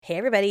Hey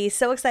everybody,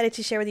 so excited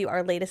to share with you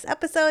our latest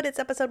episode. It's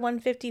episode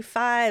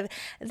 155.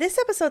 This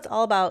episode's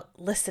all about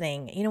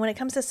listening. When it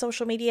comes to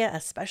social media,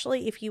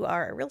 especially if you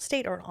are a real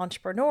estate or an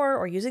entrepreneur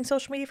or using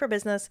social media for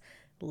business,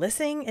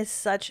 listening is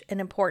such an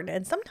important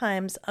and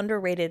sometimes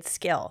underrated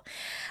skill.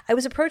 I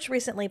was approached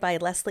recently by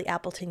Leslie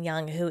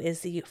Appleton-Young, who is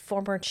the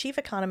former chief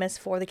economist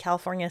for the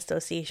California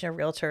Association of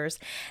Realtors.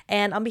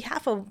 And on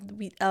behalf of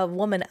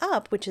Woman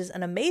Up, which is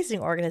an amazing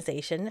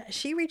organization,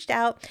 she reached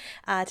out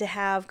to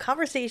have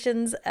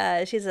conversations.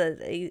 She's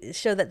a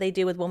show that they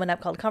do with Woman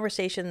Up called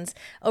Conversations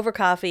Over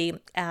Coffee.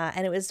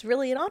 And it was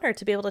really an honor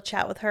to be able to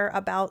chat with her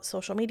about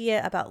social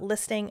media, about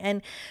listening.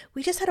 And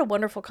we just had a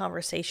wonderful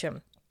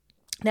conversation.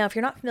 Now, if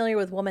you're not familiar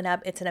with Woman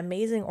Up, it's an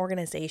amazing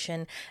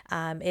organization.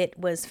 It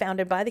was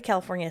founded by the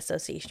California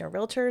Association of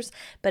Realtors,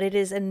 but it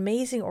is an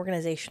amazing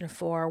organization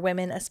for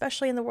women,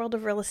 especially in the world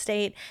of real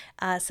estate.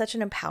 Such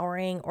an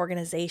empowering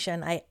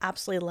organization. I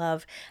absolutely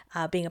love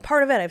being a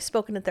part of it. I've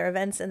spoken at their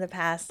events in the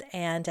past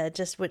and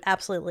just would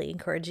absolutely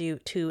encourage you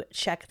to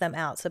check them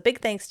out. So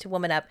big thanks to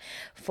Woman Up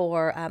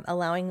for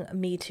allowing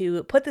me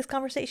to put this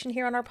conversation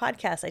here on our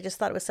podcast. I just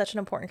thought it was such an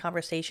important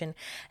conversation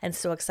and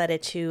so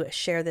excited to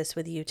share this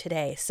with you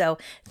today. So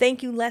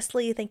thank you,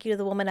 Leslie. Thank you to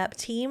the Woman Up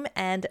team,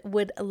 and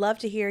would love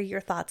to hear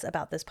your thoughts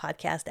about this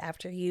podcast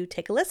after you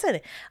take a listen.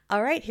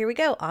 All right, here we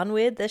go. On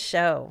with the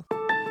show.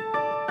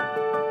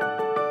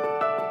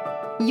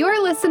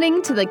 You're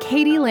listening to the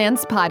Katie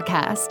Lance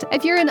Podcast.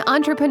 If you're an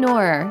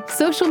entrepreneur,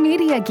 social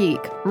media geek,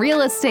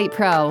 real estate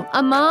pro,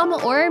 a mom,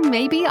 or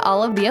maybe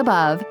all of the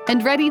above,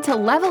 and ready to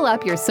level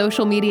up your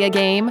social media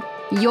game,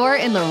 you're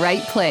in the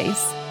right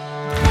place.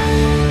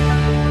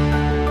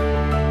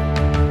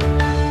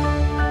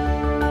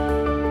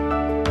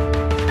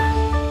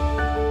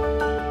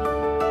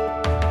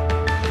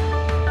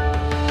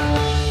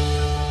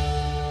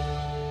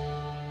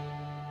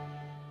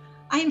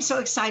 So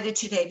excited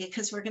today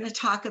because we're going to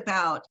talk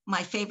about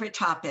my favorite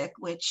topic,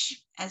 which,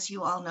 as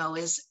you all know,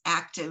 is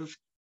active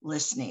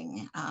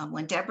listening.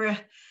 When Deborah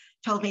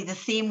told me the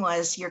theme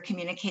was your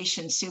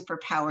communication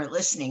superpower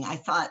listening, I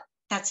thought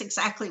that's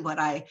exactly what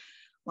I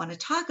want to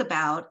talk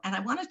about. And I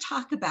want to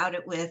talk about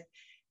it with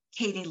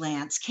Katie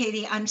Lance.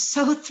 Katie, I'm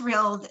so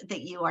thrilled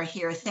that you are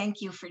here.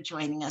 Thank you for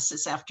joining us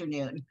this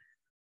afternoon.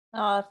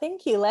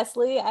 Thank you,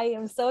 Leslie. I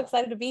am so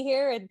excited to be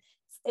here, and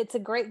it's a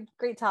great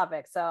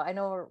topic. So I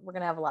know we're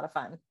going to have a lot of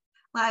fun.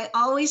 I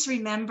always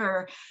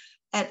remember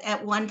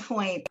at one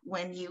point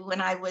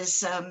when I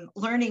was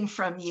learning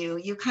from you,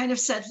 you kind of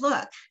said,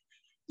 look,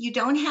 you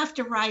don't have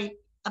to write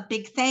a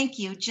big thank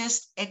you,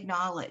 just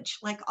acknowledge,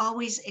 like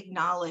always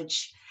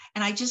acknowledge.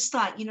 And I just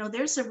thought,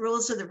 there's the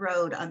rules of the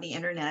road on the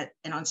internet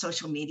and on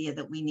social media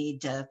that we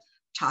need to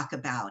talk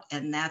about.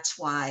 And that's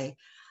why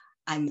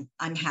I'm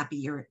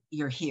happy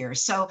you're here.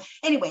 So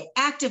anyway,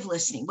 active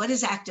listening. What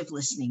does active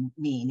listening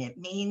mean? It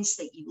means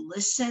that you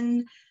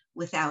listen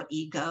without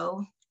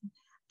ego,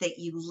 that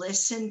you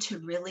listen to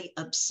really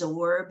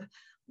absorb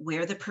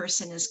where the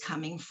person is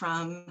coming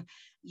from.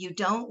 You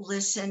don't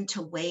listen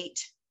to wait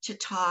to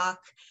talk.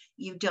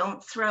 You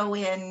don't throw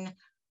in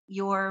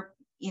your,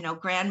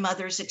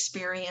 grandmother's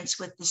experience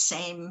with the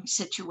same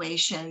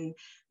situation.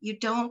 You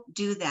don't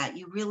do that.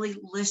 You really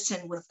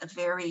listen with a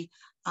very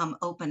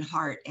open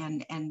heart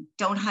and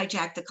don't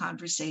hijack the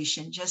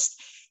conversation.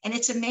 And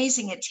it's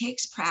amazing. It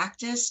takes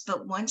practice,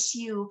 but once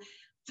you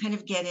kind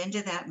of get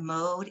into that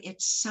mode,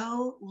 it's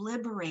so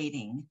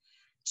liberating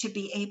to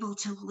be able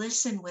to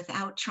listen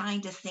without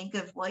trying to think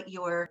of what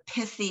your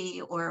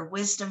pithy or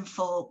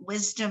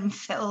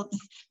wisdom-filled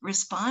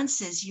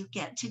response is. You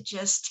get to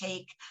just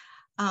take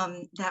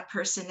that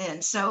person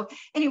in. So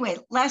anyway,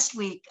 last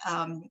week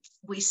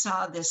we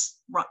saw this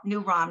new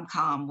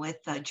rom-com with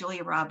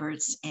Julia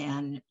Roberts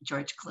and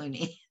George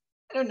Clooney.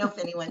 I don't know if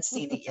anyone's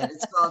seen it yet.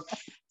 It's called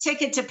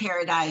Ticket to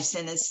Paradise.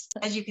 And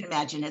as you can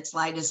imagine, it's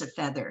light as a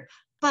feather.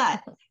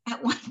 But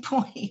at one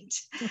point,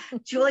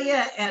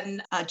 Julia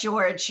and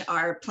George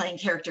are playing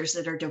characters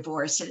that are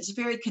divorced. And it's a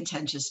very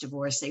contentious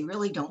divorce. They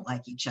really don't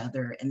like each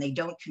other and they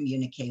don't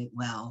communicate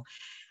well.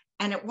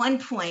 And at one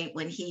point,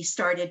 when he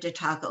started to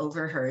talk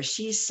over her,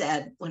 she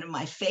said one of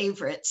my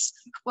favorites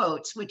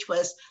quotes, which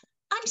was,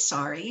 "I'm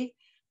sorry,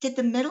 did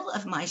the middle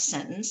of my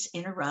sentence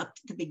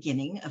interrupt the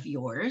beginning of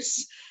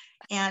yours?"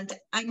 And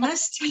I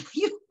must tell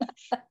you,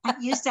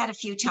 I've used that a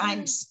few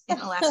times in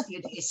the last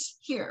few days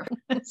here.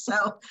 So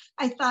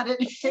I thought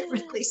it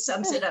really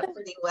sums it up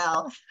pretty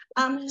well.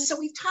 So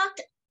we've talked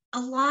a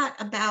lot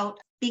about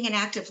being an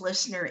active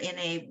listener in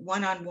a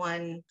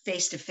one-on-one,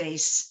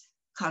 face-to-face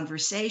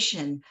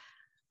conversation,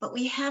 but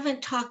we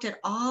haven't talked at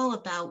all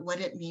about what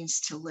it means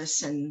to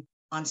listen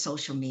on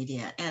social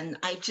media. And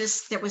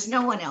there was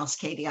no one else,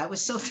 Katie. I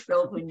was so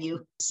thrilled when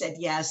you said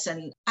yes.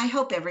 And I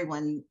hope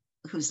everyone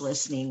who's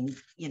listening,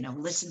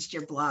 listens to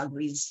your blog,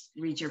 reads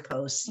your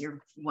posts.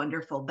 You're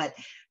wonderful. But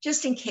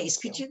just in case,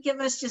 could you give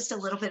us just a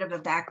little bit of a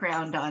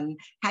background on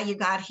how you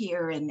got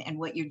here and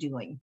what you're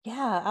doing?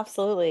 Yeah,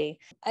 absolutely.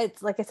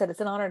 It's like I said, it's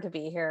an honor to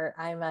be here.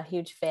 I'm a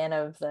huge fan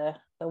of the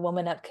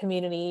Woman Up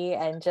community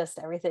and just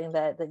everything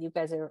that you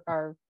guys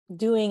are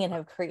doing and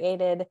have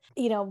created.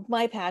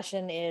 My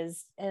passion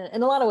is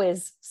in a lot of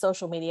ways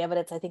social media, but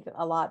it's, I think,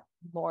 a lot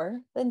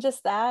more than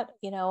just that.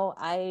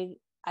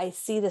 I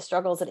see the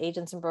struggles that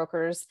agents and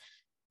brokers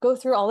go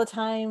through all the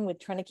time with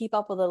trying to keep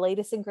up with the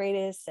latest and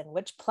greatest and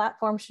which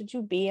platform should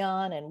you be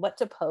on and what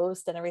to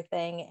post and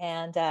everything.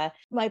 And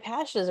my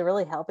passion is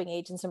really helping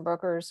agents and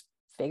brokers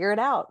figure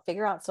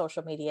out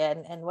social media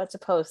and what to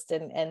post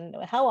and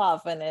how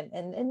often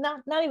and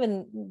not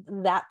even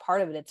that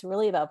part of it. It's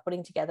really about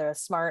putting together a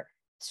smart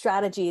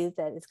strategy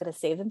that is going to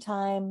save them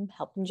time,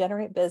 help them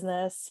generate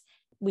business.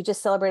 We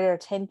just celebrated our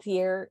 10th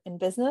year in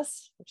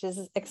business, which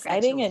is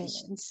exciting and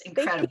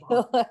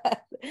incredible.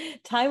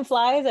 Time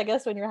flies, I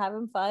guess, when you're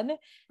having fun.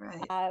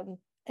 Right.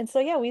 And so,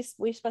 yeah,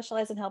 we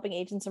specialize in helping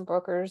agents and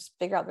brokers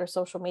figure out their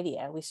social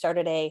media. We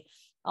started a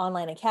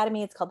online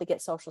academy. It's called the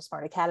Get Social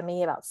Smart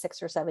Academy about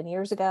 6 or 7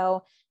 years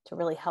ago to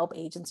really help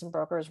agents and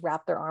brokers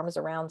wrap their arms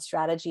around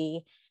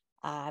strategy.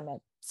 I'm a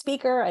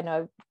speaker. I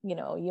know,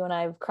 you and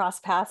I have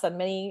crossed paths on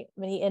many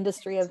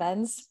industry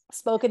events,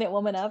 spoken at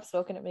Woman Up,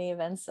 spoken at many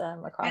events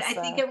across. I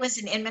think it was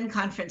an Inman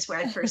conference where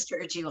I first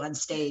heard you on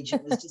stage.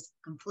 It was just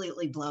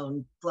completely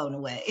blown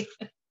away.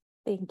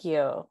 Thank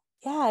you.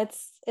 Yeah,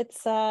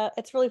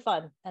 it's really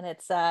fun. And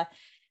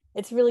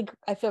it's really,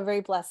 I feel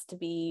very blessed to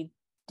be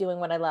doing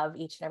what I love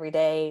each and every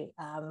day.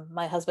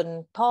 My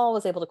husband, Paul,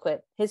 was able to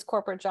quit his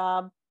corporate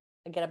job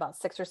again about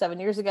 6 or 7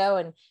 years ago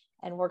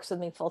and works with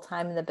me full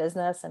time in the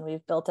business. And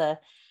we've built a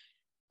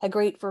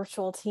great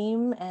virtual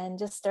team and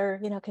just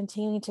are,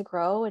 continuing to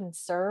grow and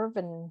serve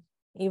and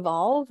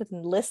evolve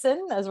and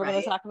listen, as we're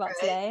going to talk about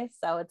today.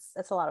 So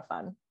it's a lot of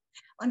fun.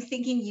 I'm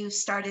thinking you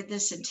started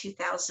this in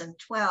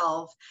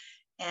 2012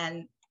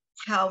 and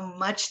how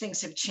much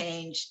things have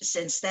changed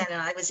since then.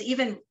 And I was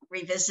even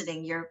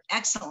revisiting your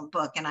excellent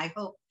book, and I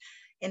hope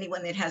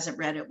anyone that hasn't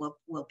read it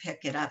will pick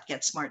it up.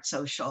 Get Smart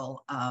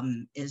Social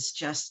is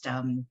just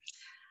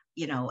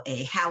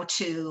a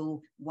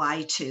how-to,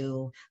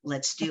 why-to,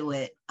 let's do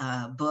it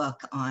book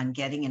on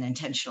getting an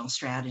intentional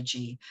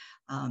strategy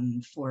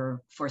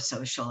for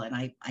social, and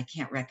I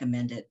can't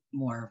recommend it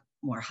more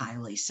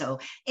highly. So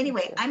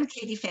anyway, I'm a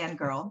Katie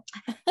fangirl,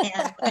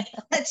 and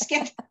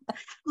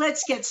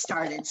let's get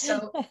started.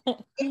 So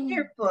in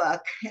your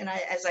book, and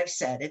as I've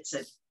said, it's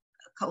a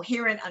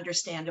coherent,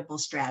 understandable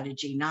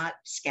strategy, not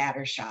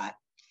scattershot.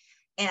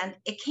 And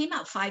it came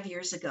out 5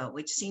 years ago,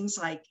 which seems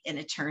like an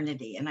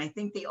eternity. And I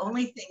think the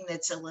only thing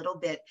that's a little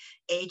bit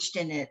aged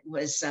in it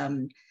was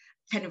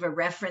kind of a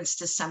reference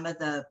to some of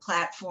the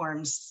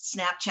platforms,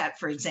 Snapchat,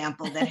 for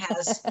example,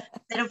 that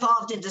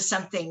evolved into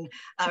something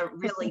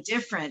really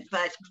different.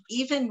 But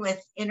even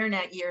with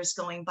internet years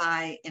going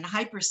by in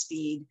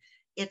hyperspeed,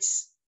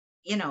 it's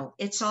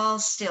all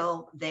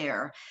still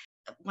there.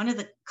 One of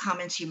the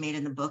comments you made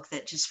in the book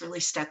that just really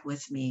stuck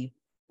with me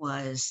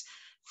was,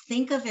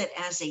 think of it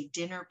as a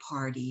dinner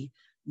party,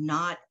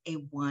 not a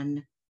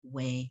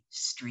one-way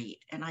street.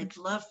 And I'd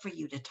love for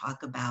you to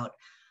talk about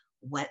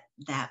what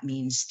that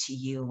means to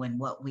you and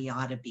what we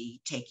ought to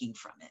be taking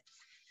from it.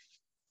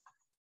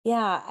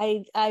 Yeah,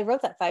 I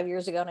wrote that 5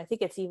 years ago, and I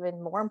think it's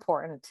even more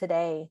important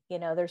today.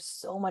 There's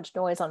so much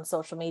noise on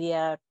social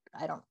media.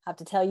 I don't have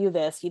to tell you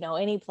this,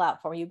 any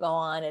platform you go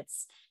on,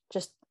 it's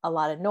just a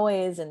lot of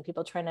noise and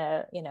people trying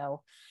to,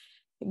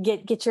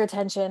 get your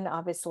attention,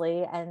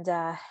 obviously. And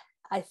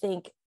I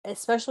think,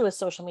 especially with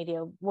social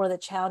media, one of the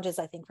challenges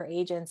I think for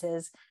agents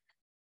is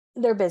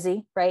they're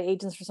busy, right?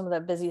 Agents are some of the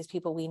busiest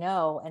people we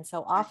know. And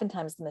so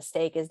oftentimes the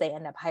mistake is they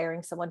end up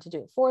hiring someone to do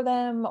it for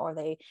them, or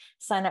they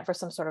sign up for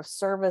some sort of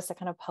service that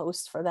kind of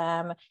posts for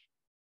them.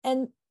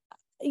 And,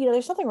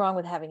 there's nothing wrong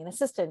with having an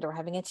assistant or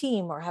having a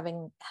team or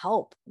having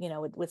help,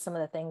 with some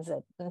of the things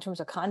that in terms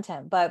of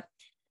content. But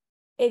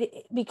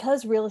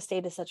because real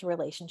estate is such a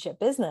relationship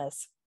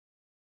business,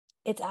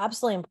 it's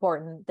absolutely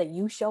important that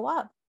you show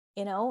up.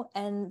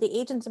 And the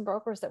agents and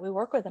brokers that we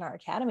work with in our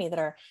academy that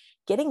are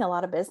getting a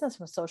lot of business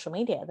from social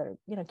media,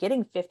 they're,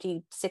 getting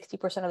 50,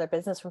 60% of their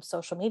business from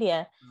social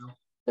media. Wow.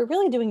 They're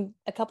really doing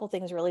a couple of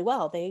things really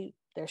well.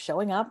 They're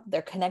showing up,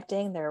 they're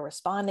connecting, they're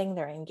responding,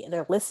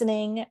 they're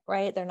listening,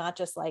 right? They're not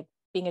just like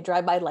being a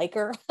drive-by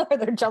liker, or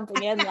they're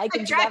jumping in,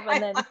 liking stuff,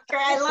 and then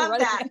I love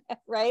that,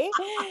 right?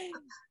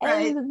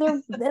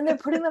 And they're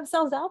putting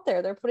themselves out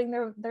there. They're putting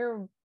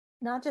their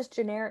not just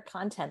generic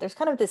content. There's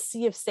kind of this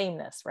sea of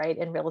sameness, right,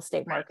 in real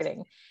estate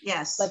marketing.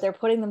 Yes. But they're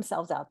putting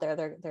themselves out there.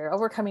 They're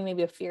overcoming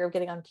maybe a fear of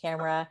getting on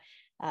camera.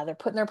 They're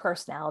putting their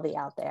personality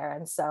out there.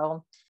 And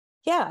so,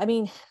 yeah, I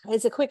mean,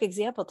 as a quick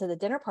example to the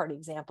dinner party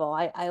example,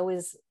 I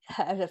always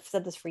have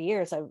said this for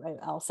years.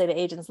 I'll say to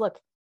agents, look,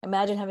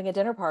 imagine having a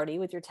dinner party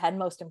with your 10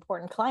 most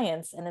important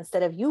clients. And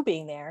instead of you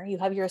being there, you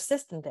have your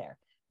assistant there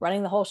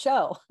running the whole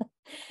show.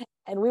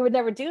 And we would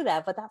never do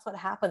that, but that's what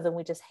happens when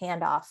we just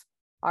hand off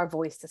our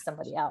voice to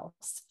somebody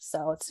else.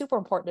 So it's super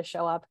important to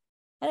show up.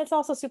 And it's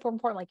also super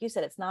important, like you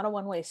said, it's not a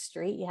one-way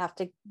street. You have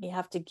to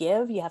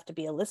give, you have to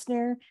be a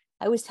listener.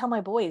 I always tell my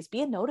boys,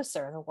 be a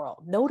noticer in the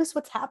world. Notice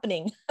what's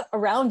happening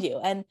around you.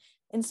 And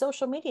in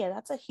social media,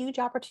 that's a huge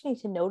opportunity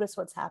to notice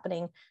what's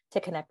happening, to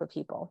connect with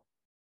people.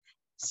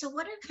 So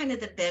what are kind of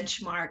the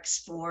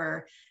benchmarks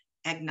for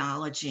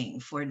acknowledging,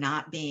 for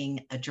not being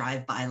a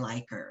drive-by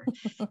liker?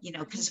 You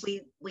know, because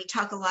we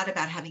talk a lot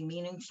about having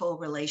meaningful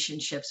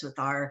relationships with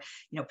our,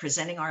 you know,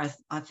 presenting our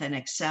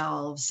authentic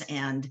selves.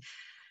 And,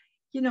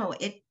 you know,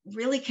 it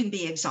really can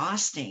be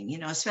exhausting, you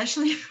know,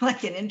 especially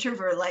like an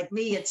introvert like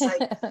me. It's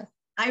like,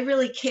 I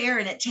really care,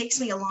 and it takes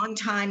me a long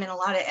time and a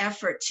lot of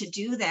effort to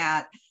do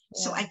that.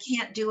 So Yeah. I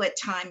can't do it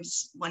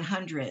times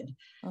 100.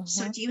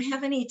 So Mhm. do you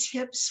have any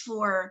tips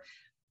for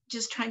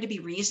just trying to be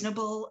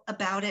reasonable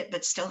about it,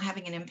 but still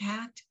having an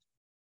impact?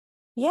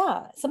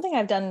 Yeah, something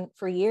I've done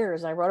for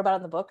years, I wrote about it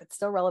in the book, it's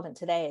still relevant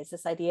today, is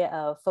this idea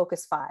of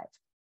focus five.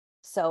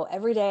 So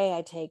every day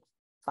I take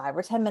 5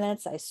 or 10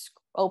 minutes,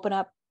 open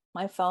up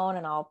my phone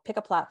and I'll pick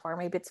a platform,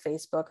 maybe it's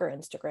Facebook or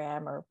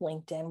Instagram or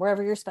LinkedIn,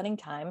 wherever you're spending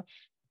time.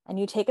 And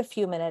you take a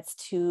few minutes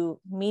to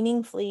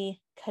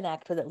meaningfully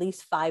connect with at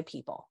least 5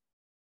 people.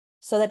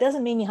 So that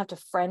doesn't mean you have to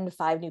friend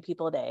 5 new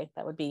people a day.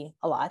 That would be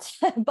a lot.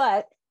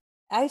 But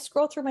I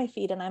scroll through my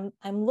feed and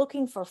I'm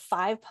looking for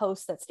 5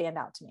 posts that stand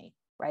out to me,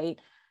 right?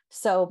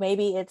 So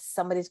maybe it's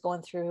somebody's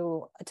going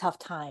through a tough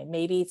time.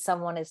 Maybe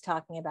someone is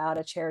talking about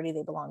a charity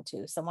they belong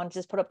to. Someone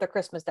just put up their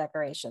Christmas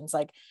decorations.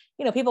 Like,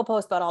 you know, people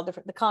post about all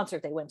different the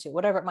concert they went to,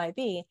 whatever it might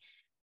be.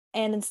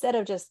 And instead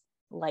of just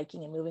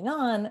liking and moving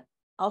on,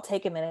 I'll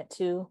take a minute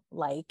to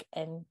like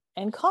and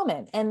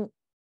comment. And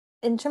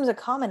in terms of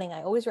commenting,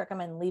 I always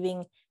recommend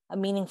leaving a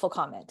meaningful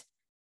comment.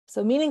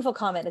 So meaningful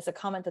comment is a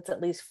comment that's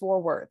at least 4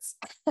 words.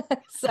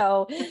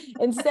 So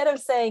instead of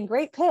saying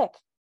great pick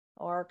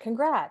or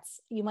congrats,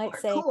 you might Or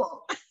say,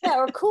 cool. yeah,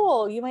 or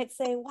cool. You might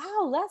say,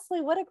 wow,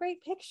 Leslie, what a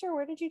great picture.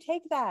 Where did you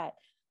take that?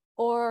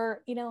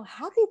 Or, you know,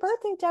 happy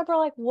birthday, Deborah.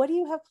 Like, what do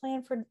you have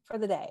planned for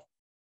the day?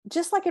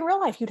 Just like in real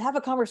life, you'd have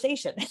a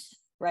conversation,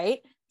 right?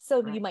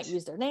 So you might Right.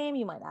 use their name,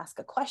 you might ask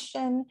a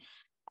question.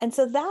 And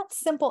so that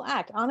simple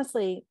act,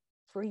 honestly,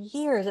 for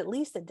years, at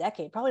least a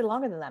decade, probably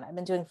longer than that, I've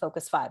been doing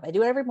Focus Five. I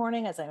do it every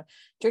morning as I'm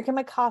drinking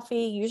my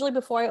coffee, usually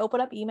before I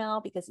open up email,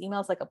 because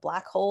email is like a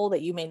black hole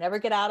that you may never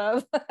get out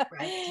of.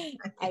 Right.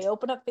 I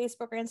open up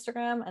Facebook or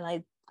Instagram and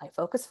I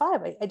Focus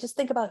Five. I just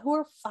think about who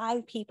are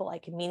 5 people I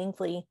can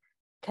meaningfully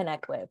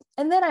connect with.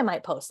 And then I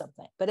might post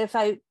something. But if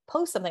I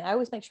post something, I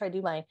always make sure I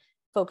do my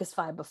Focus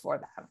Five before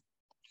that.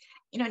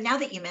 You know, now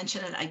that you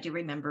mention it, I do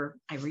remember,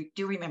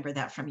 do remember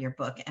that from your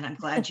book, and I'm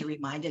glad you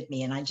reminded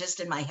me. And I just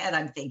in my head,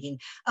 I'm thinking,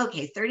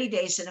 okay, 30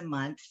 days in a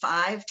month,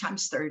 5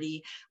 times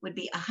 30 would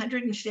be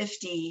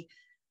 150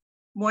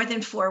 more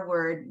than 4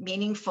 word,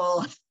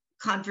 meaningful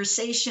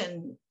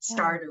conversation Yeah.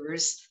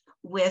 starters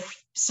with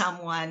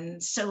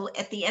someone. So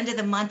at the end of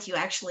the month, you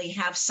actually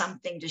have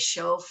something to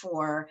show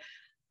for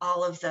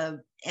all of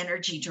the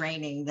energy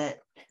draining that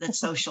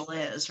social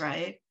is,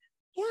 right?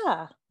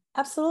 Yeah,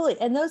 absolutely.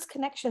 And those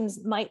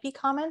connections might be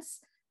comments.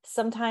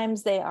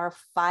 Sometimes they are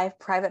 5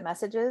 private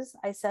messages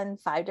I send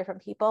 5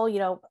 different people. You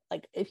know,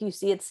 like if you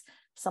see it's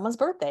someone's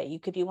birthday, you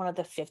could be one of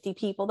the 50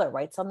 people that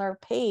writes on their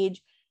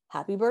page,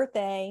 happy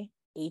birthday,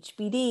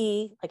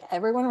 HBD. Like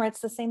everyone writes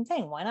the same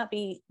thing. Why not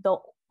be the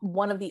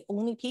one of the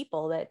only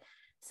people that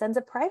sends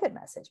a private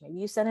message? Maybe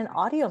you send an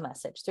audio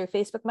message through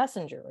Facebook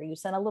Messenger, or you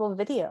send a little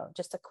video,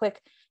 just a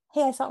quick,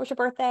 hey, I saw it was your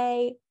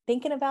birthday,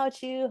 thinking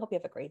about you. Hope you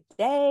have a great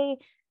day.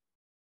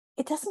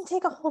 It doesn't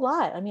take a whole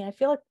lot. I mean, I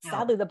feel like No,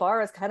 sadly the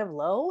bar is kind of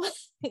low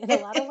in a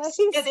it lot of ways,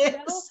 is. It you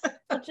know? is.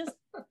 So just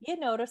you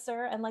notice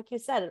her. And like you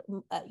said,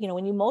 you know,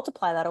 when you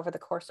multiply that over the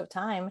course of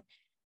time,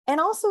 and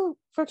also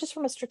for just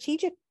from a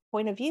strategic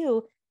point of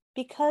view,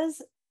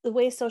 because the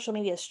way social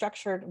media is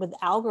structured with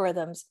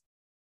algorithms,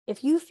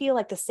 if you feel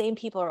like the same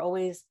people are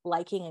always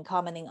liking and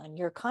commenting on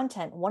your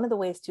content, one of the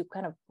ways to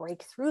kind of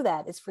break through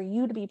that is for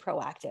you to be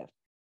proactive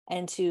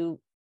and to,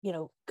 you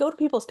know, go to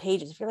people's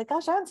pages. If you're like,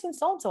 gosh, I haven't seen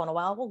so and so in a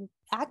while, well,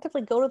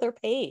 actively go to their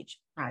page,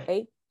 Right.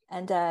 right?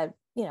 And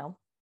you know,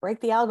 break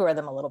the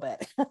algorithm a little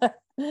bit.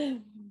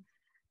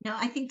 No,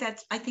 I think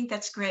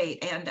that's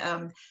great. And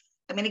I'm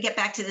going to get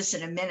back to this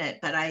in a minute,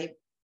 but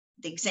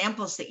the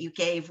examples that you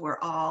gave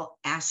were all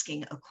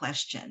asking a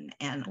question.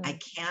 And I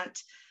can't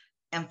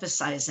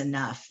emphasize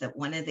enough that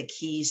one of the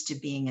keys to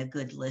being a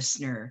good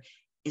listener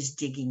is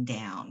digging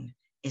down,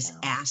 is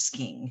Yeah.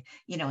 asking,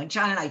 you know, and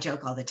John and I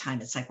joke all the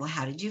time. It's like, well,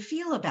 how did you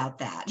feel about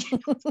that? You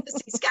know,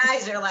 because these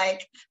guys are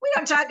like, we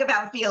don't talk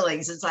about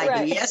feelings. It's like,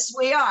 Right. yes,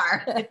 we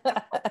are.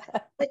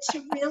 But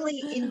to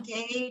really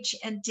engage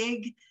and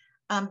dig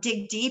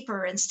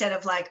deeper instead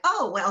of like,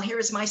 oh, well,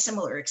 here's my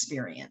similar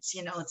experience.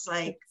 You know, it's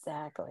like,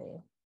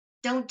 Exactly.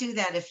 don't do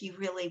that if you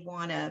really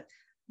want to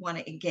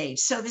engage.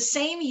 So the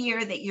same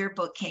year that your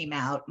book came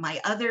out,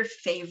 my other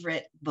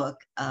favorite book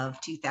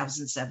of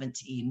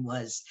 2017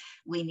 was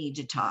We Need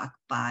to Talk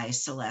by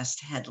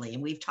Celeste Headley.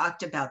 And we've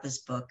talked about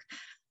this book.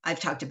 I've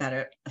talked about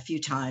it a few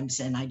times,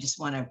 and I just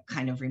want to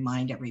kind of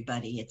remind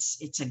everybody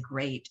it's a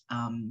great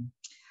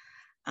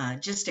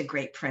just a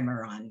great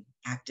primer on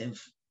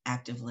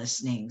active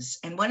listenings.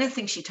 And one of the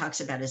things she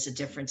talks about is the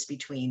difference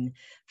between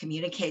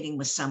communicating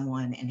with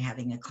someone and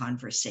having a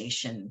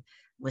conversation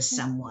with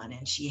someone.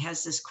 And she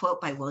has this quote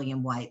by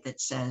William White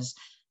that says,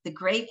 the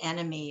great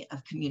enemy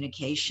of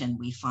communication,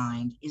 we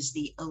find, is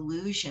the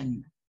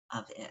illusion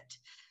of it.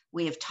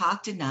 We have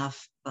talked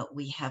enough, but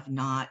we have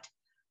not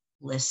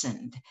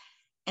listened.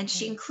 And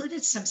she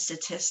included some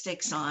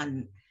statistics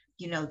on,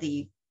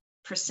 the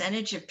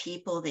percentage of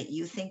people that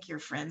you think you're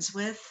friends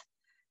with,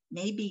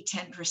 maybe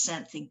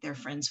 10% think they're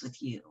friends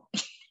with you.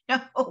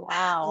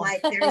 Wow.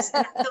 Like those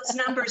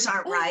numbers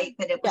aren't right,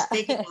 but it was Yeah.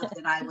 big enough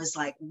that I was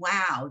like,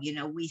 wow,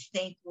 we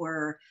think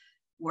we're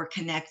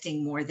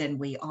connecting more than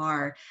we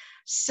are.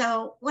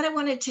 So what I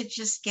wanted to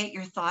just get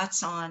your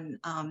thoughts on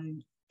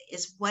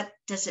is, what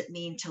does it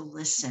mean to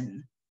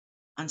listen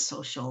on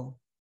social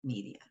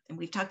media? And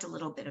we've talked a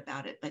little bit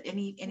about it, but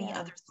any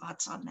other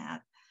thoughts on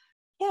that?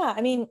 Yeah,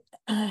 I mean,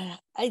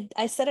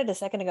 I said it a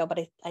second ago, but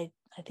I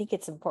think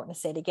it's important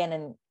to say it again.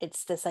 And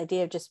it's this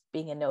idea of just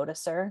being a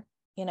noticer,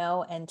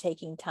 and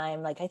taking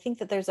time. Like, I think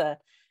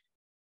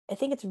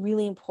it's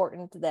really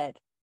important that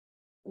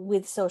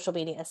with social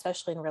media,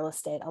 especially in real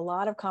estate, a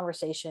lot of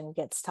conversation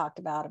gets talked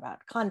about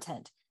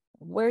content,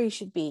 where you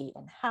should be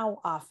and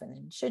how often,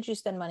 and should you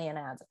spend money on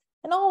ads?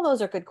 And all of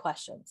those are good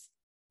questions.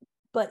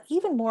 But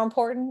even more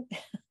important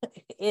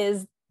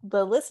is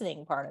the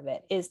listening part of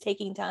it, is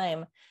taking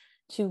time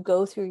to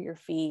go through your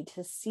feed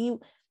to see,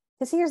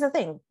 because here's the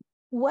thing,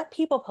 what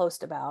people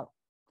post about,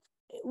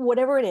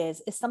 whatever it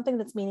is something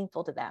that's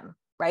meaningful to them,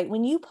 right?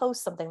 When you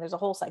post something, there's a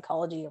whole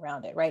psychology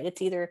around it, right?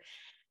 It's either,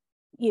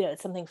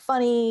 it's something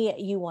funny,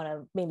 you want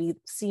to maybe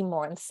seem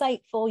more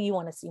insightful, you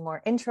want to seem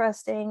more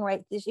interesting,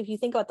 right? If you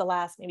think about the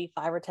last maybe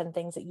 5 or 10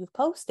 things that you've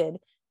posted,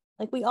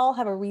 like, we all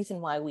have a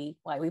reason why we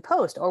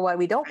post, or why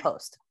we don't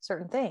post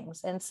certain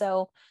things. And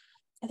so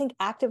I think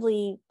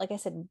actively, like I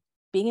said,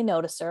 being a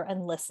noticer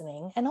and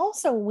listening, and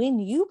also when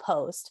you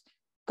post,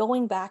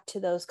 going back to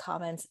those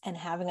comments and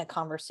having a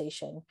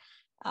conversation,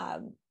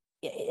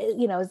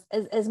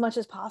 as much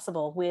as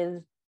possible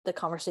with the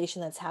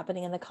conversation that's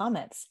happening in the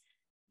comments.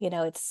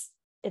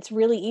 It's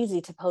really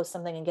easy to post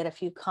something and get a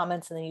few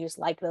comments and then you just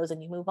like those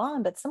and you move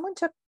on, but someone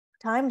took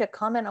time to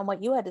comment on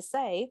what you had to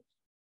say.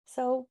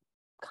 So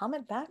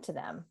comment back to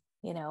them.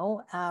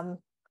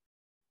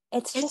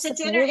 It's just a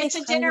dinner, really it's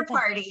a dinner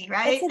party,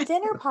 right? It's a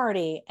dinner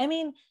party. I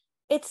mean,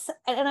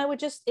 and I would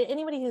just,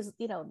 anybody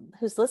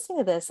who's listening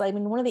to this, I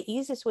mean, one of the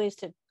easiest ways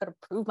to sort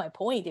of prove my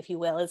point, if you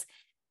will, is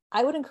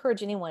I would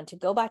encourage anyone to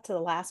go back to the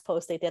last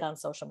post they did on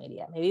social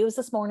media. Maybe it was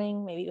this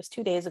morning, maybe it was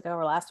 2 days ago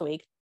or last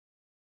week.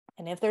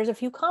 And if there's a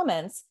few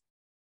comments,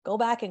 go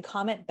back and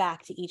comment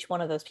back to each one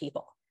of those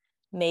people.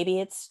 Maybe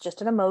it's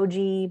just an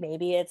emoji.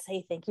 Maybe it's,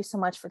 hey, thank you so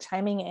much for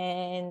chiming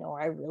in,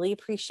 or I really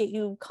appreciate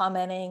you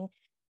commenting.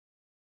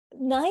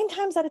 9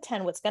 times out of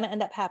 10, what's going to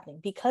end up happening,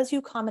 because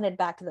you commented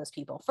back to those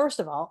people, first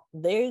of all,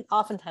 they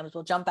oftentimes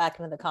will jump back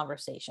into the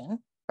conversation,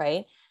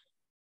 right?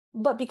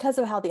 But because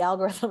of how the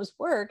algorithms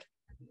work,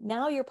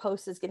 now your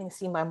post is getting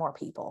seen by more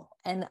people.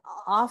 And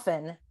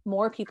often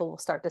more people will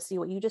start to see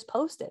what you just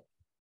posted.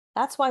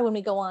 That's why when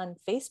we go on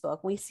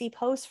Facebook, we see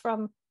posts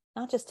from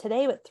not just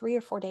today, but 3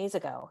 or 4 days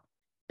ago,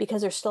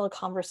 because there's still a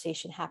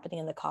conversation happening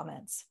in the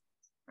comments.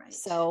 Right.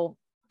 So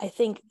I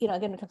think,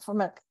 again,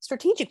 from a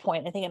strategic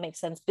point, I think it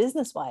makes sense.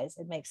 Business-wise,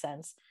 it makes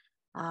sense.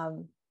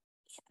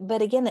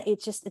 But again,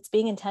 it's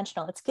being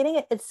intentional. It's getting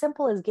it as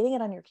simple as getting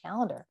it on your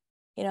calendar.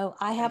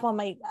 I have on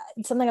my,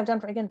 something I've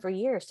done for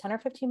years, 10 or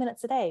 15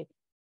 minutes a day.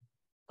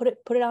 Put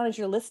it on as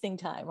your listening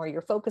time, or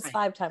your focus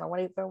 5 time, or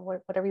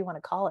whatever you want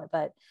to call it.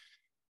 But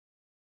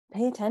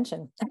pay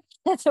attention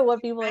to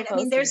what people are posting. I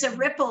mean, there's a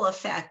ripple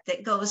effect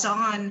that goes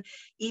on,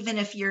 even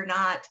if you're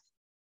not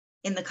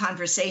in the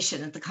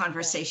conversation, and the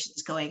conversation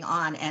is going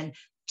on. And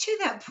to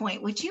that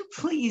point, would you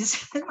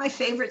please, my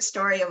favorite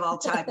story of all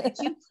time, could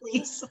you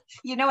please,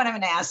 you know what I'm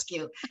going to ask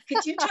you,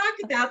 could you talk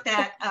about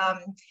that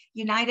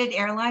United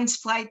Airlines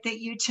flight that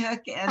you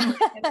took and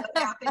what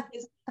happened?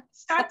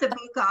 Start the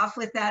book off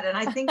with that. And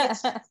I think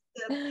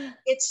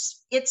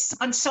it's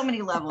on so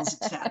many levels,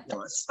 it's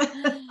fabulous.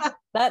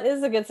 That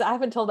is a good, I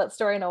haven't told that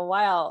story in a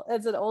while.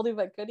 It's an oldie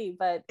but goodie,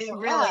 but it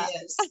really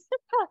is.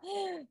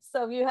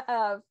 So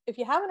if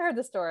you haven't heard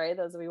the story,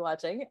 those of you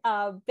watching,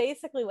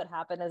 basically what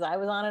happened is I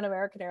was on an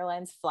American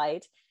Airlines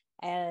flight,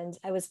 and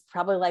I was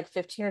probably like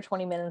 15 or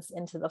 20 minutes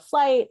into the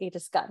flight. It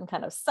just gotten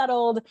kind of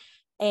settled,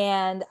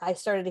 and I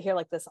started to hear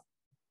like this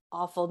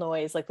awful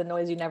noise, like the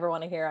noise you never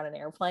want to hear on an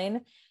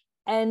airplane.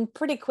 And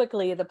pretty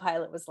quickly, the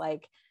pilot was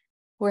like,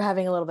 "We're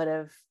having a little bit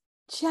of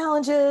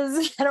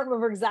challenges." I don't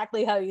remember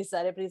exactly how he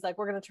said it, but he's like,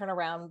 "We're going to turn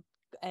around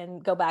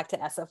and go back to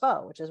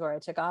SFO," which is where I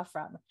took off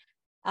from.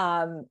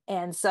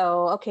 And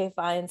so, okay,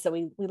 fine. So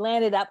we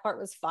landed, that part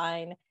was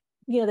fine.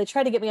 They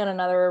tried to get me on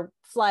another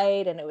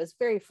flight, and it was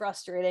very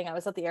frustrating. I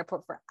was at the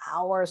airport for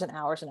hours and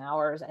hours and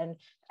hours, and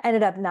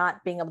ended up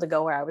not being able to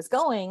go where I was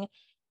going.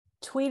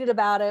 Tweeted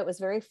about it, was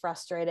very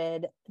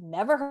frustrated,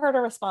 never heard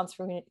a response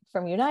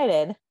from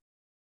United,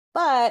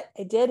 but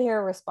I did hear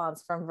a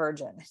response from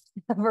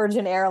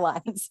Virgin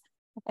Airlines,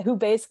 who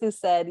basically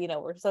said,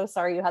 "We're so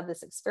sorry you had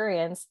this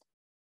experience.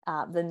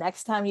 The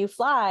next time you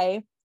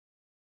fly,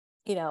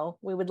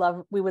 we would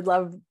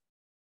love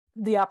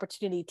the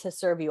opportunity to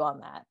serve you on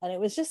that." And it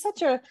was just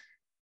such a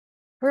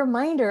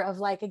reminder of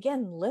like,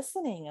 again,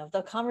 listening of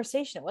the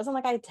conversation. It wasn't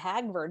like I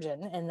tagged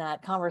Virgin in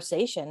that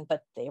conversation,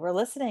 but they were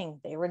listening,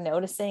 they were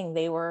noticing,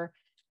 they were,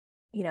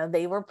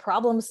 they were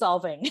problem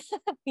solving,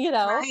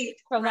 Right,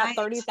 from that right.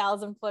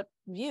 30,000 foot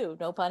view,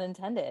 no pun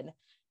intended.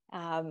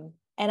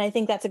 And I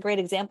think that's a great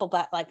example,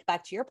 but like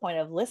back to your point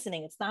of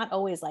listening, it's not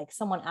always like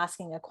someone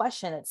asking a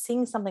question, it's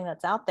seeing something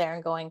that's out there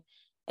and going,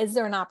 is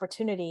there an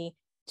opportunity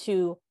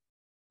to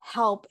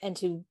help and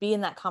to be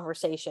in that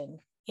conversation,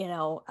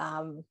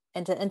 and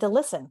to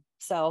listen.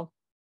 So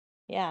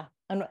yeah,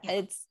 and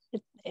Yeah.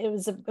 it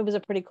was a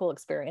pretty cool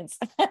experience.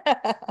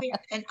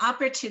 An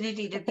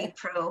opportunity to be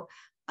proactive,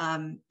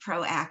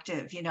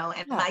 and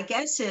Yeah. my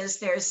guess is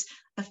there's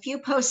a few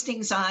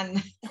postings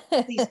on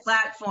these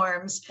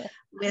platforms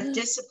with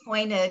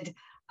disappointed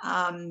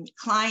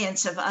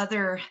clients of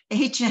other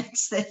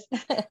agents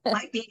that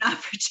might be an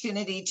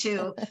opportunity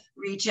to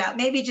reach out,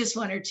 maybe just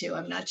one or two,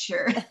 I'm not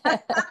sure.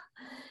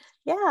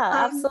 Yeah,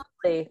 um,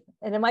 absolutely.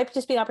 And it might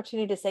just be an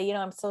opportunity to say,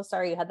 I'm so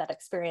sorry you had that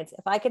experience.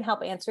 If I can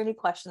help answer any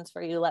questions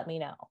for you, let me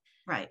know.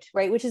 right,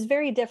 Right. Which is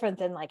very different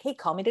than like, hey,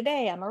 call me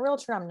today. I'm a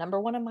realtor. I'm number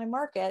one in my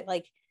market.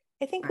 Like,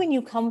 I think right. when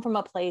you come from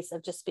a place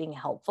of just being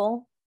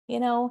helpful,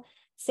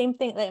 same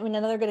thing. I mean,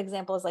 another good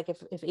example is like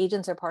if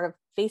agents are part of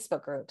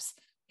Facebook groups,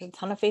 there's a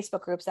ton of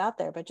Facebook groups out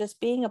there, but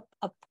just being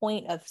a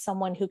point of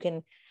someone who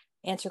can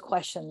answer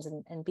questions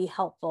and be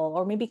helpful,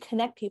 or maybe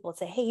connect people and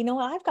say, hey, you know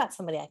what, I've got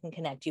somebody I can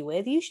connect you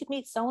with. You should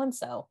meet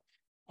so-and-so,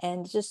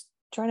 and just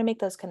trying to make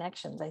those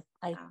connections.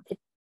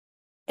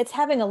 It's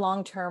having a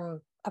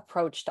long-term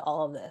approach to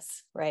all of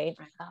this, right?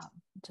 Right.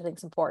 Which I think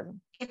is important.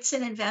 It's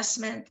an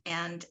investment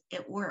and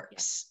it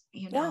works,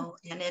 Yeah.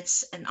 and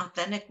it's an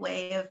authentic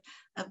way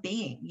of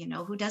being,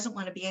 who doesn't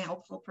want to be a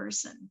helpful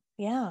person?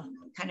 Yeah.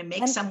 Kind of make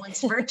And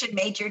someone's Virgin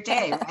made your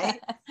day, right?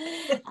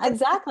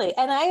 exactly.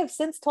 And I have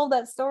since told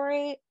that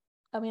story,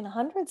 I mean,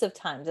 hundreds of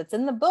times. It's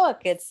in the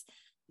book. It's,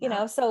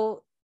 Yeah.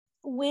 So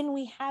when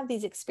we have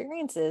these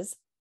experiences,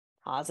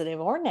 positive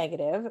or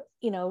negative,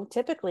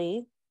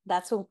 typically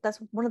that's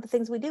one of the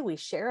things we do. We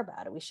share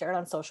about it. We share it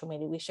on social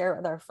media. We share it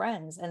with our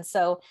friends. And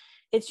so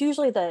it's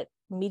usually the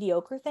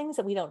mediocre things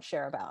that we don't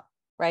share about,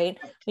 right?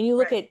 Right. When you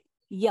look Right. at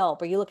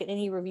Yelp or you look at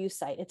any review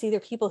site, it's either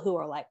people who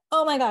are like,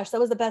 oh my gosh, that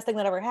was the best thing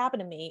that ever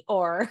happened to me,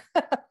 or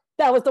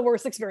that was the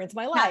worst experience of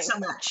my Not life. so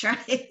much,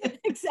 right?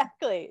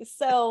 Exactly.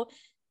 So,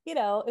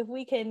 if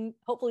we can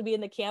hopefully be in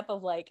the camp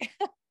of like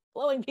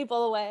blowing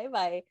people away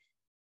by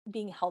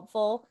being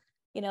helpful,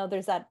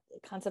 there's that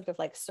concept of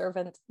like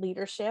servant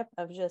leadership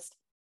of just,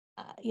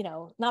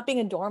 not being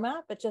a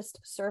doormat, but just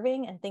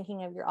serving and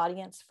thinking of your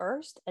audience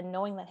first and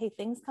knowing that, hey,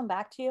 things come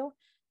back to you.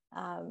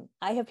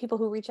 I have people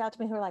who reach out to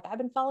me who are like, I've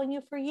been following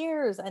you for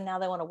years and now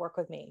they want to work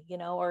with me,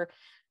 or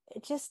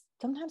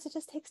sometimes it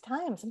just takes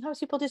time. Sometimes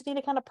people just need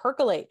to kind of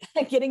percolate,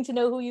 getting to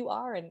know who you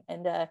are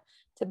and to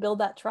build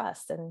that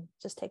trust, and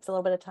just takes a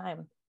little bit of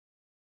time.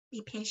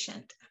 Be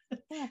patient.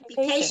 Yeah, Be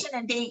patient.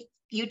 patient and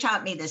you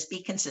taught me this,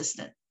 be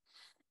consistent.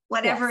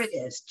 Whatever Yes. it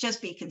is,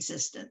 just be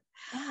consistent.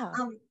 Yeah.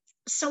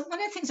 So one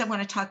of the things I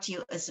want to talk to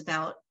you is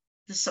about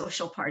the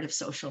social part of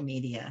social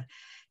media.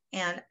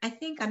 And I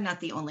think I'm not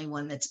the only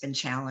one that's been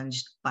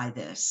challenged by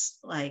this.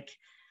 Like,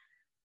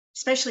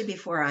 especially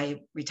before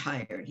I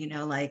retired,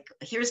 like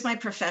here's my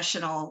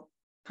professional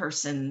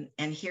person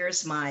and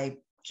here's my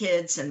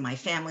kids and my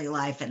family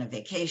life and a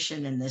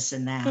vacation and this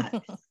and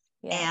that.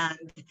 Yeah.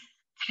 And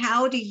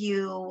how do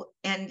you,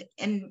 and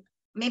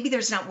maybe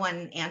there's not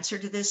one answer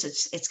to this.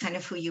 It's kind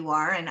of who you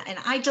are. And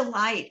I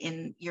delight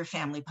in your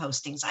family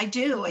postings. I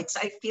do. I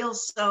feel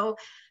so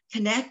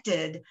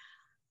connected.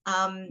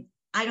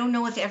 I don't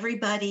know if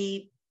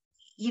everybody,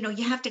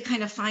 you have to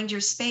kind of find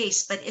your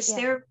space, but is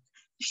there,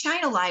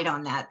 shine a light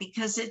on that,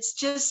 because it's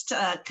just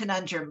a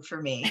conundrum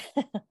for me.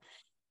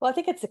 Well, I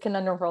think it's a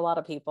conundrum for a lot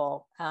of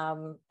people.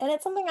 And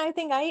it's something I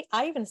think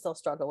I even still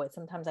struggle with.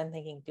 Sometimes I'm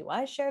thinking, do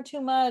I share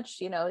too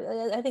much?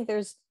 I think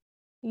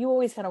you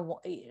always kind of,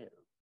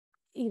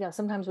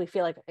 sometimes we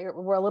feel like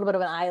we're a little bit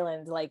of an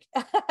island, like,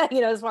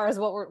 as far as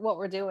what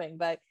we're doing.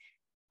 But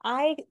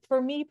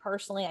for me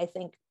personally, I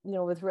think,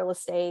 with real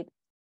estate's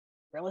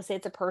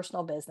a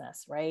personal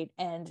business, right?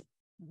 And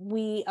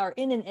we are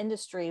in an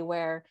industry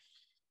where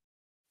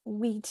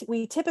we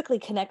typically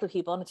connect with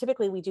people, and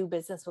typically we do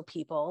business with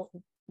people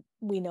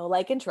we know,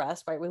 like, and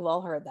trust, right? We've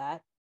all heard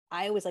that.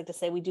 I always like to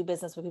say we do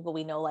business with people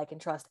we know, like, and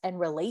trust and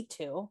relate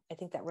to. I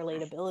think that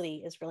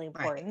relatability is really Right.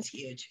 important. It's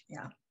huge.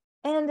 Yeah.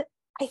 And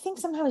I think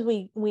sometimes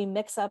we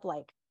mix up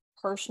like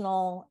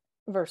personal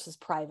versus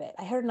private.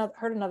 I heard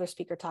another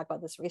speaker talk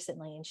about this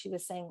recently, and she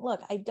was saying,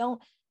 look, I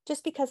don't,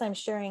 just because I'm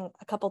sharing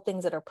a couple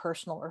things that are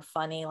personal or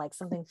funny, like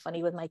something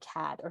funny with my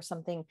cat or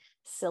something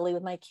silly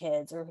with my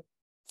kids or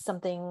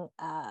something,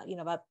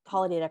 about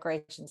holiday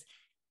decorations,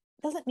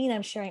 doesn't mean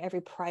I'm sharing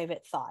every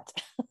private thought,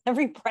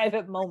 every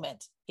private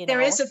moment.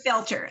 There is a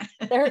filter.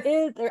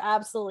 There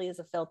absolutely is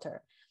a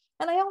filter.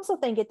 And I also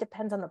think it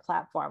depends on the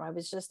platform. I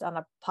was just on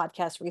a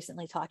podcast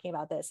recently talking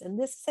about this. And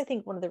this is, I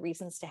think, one of the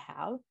reasons to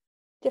have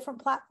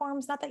different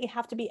platforms. Not that you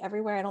have to be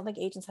everywhere. I don't think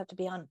agents have to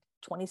be on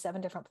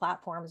 27 different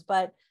platforms.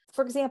 But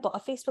for example, a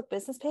Facebook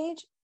business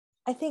page,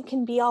 I think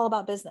can be all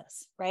about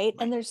business, right?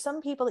 And there's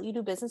some people that you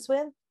do business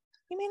with,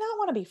 you may not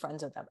want to be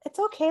friends with them. It's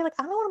okay. Like,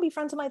 I don't want to be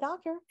friends with my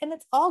doctor, and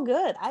it's all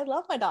good. I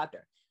love my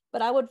doctor,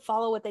 but I would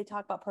follow what they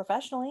talk about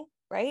professionally,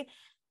 right?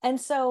 And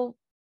so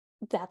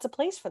that's a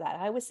place for that.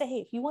 I always say, hey,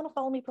 if you want to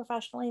follow me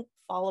professionally,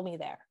 follow me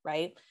there,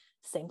 right?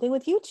 Same thing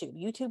with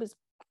YouTube. YouTube is,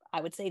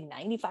 I would say,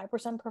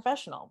 95%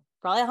 professional,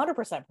 probably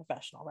 100%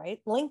 professional, right?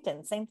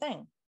 LinkedIn, same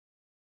thing.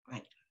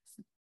 Right.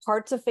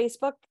 Parts of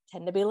Facebook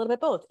tend to be a little bit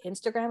both.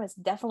 Instagram is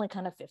definitely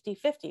kind of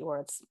 50-50, where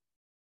it's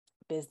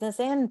business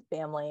and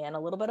family and a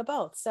little bit of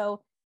both.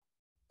 So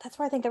that's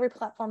where I think every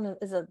platform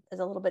is a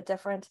little bit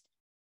different.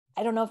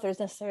 I don't know if there's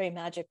necessarily a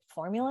magic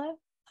formula.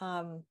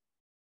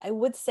 I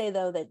would say,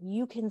 though, that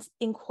you can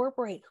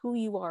incorporate who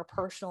you are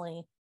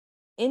personally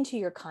into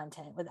your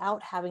content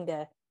without having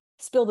to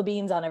spill the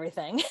beans on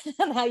everything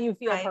and how you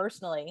feel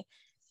personally.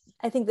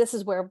 I think this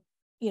is where,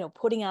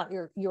 putting out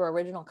your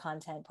original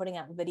content, putting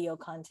out video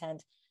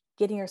content,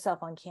 getting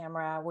yourself on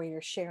camera where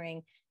you're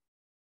sharing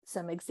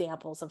some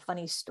examples of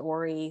funny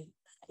story,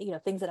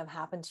 things that have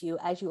happened to you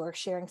as you are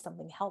sharing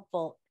something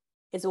helpful,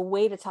 is a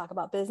way to talk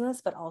about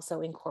business, but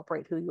also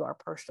incorporate who you are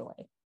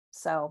personally.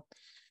 So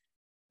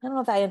I don't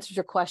know if that answers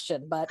your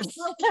question, but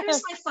well,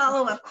 here's my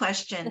follow-up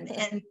question.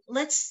 And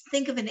let's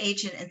think of an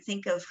agent and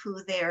think of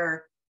who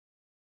they're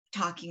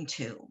talking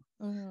to,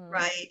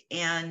 right?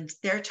 And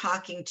they're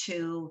talking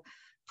to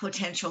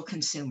potential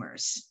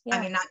consumers. I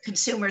mean, not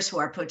consumers who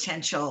are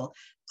potential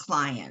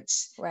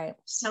clients. Right.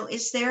 So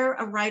is there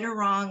a right or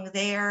wrong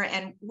there?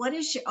 And what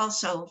is your,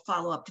 also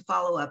follow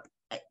up,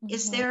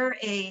 is there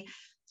a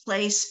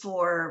place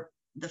for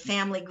the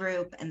family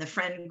group and the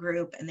friend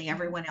group and the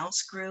everyone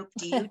else group?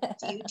 Do you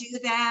do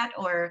that?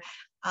 Or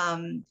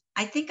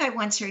I think I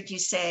once heard you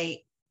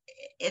say,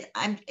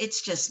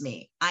 it's just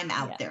me. I'm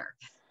out there.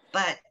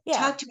 But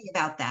talk to me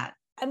about that.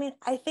 I mean,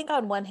 I think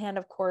on one hand,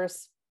 of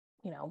course,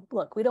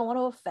 look, we don't want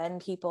to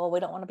offend people.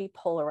 We don't want to be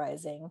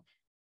polarizing.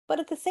 But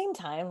at the same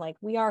time, like,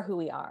 we are who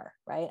we are,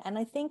 right? And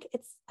I think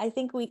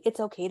it's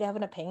okay to have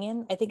an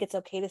opinion. I think it's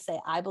okay to say,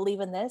 I believe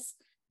in this.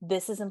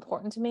 This is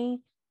important to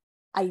me.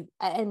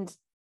 And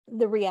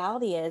the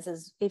reality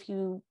is if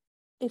you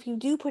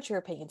do put your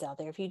opinions out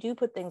there, if you do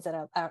put things that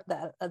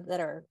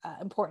are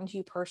important to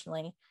you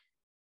personally,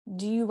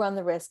 do you run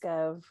the risk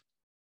of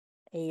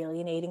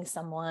alienating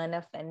someone,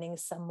 offending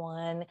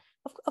someone?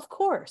 Of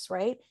course,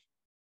 right?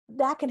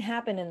 That can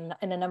happen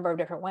in a number of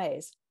different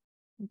ways.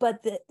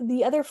 But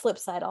the other flip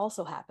side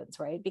also happens,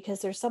 right?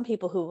 Because there's some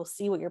people who will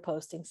see what you're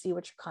posting, see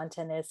what your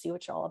content is, see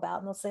what you're all about,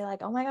 and they'll say,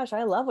 like, oh my gosh,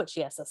 I love what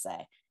she has to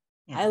say.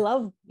 I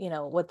love,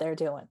 what they're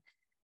doing.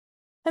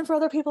 And for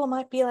other people, it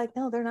might be like,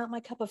 no, they're not my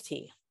cup of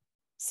tea.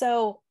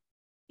 So,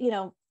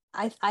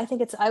 I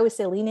think I always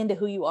say, lean into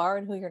who you are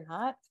and who you're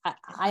not.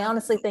 I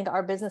honestly think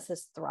our business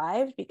has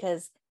thrived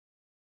because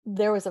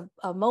there was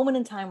a moment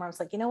in time where I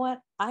was like, you know what?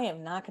 I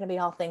am not going to be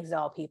all things to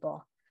all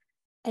people.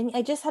 And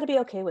I just had to be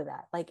okay with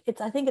that. Like,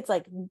 I think it's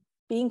like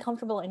being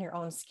comfortable in your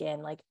own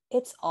skin. Like,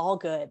 it's all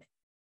good.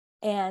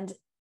 And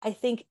I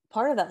think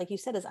part of that, like you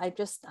said, is I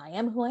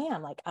am who I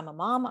am. Like, I'm a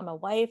mom, I'm a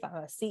wife, I'm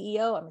a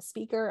CEO, I'm a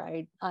speaker.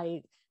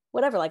 I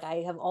whatever, like,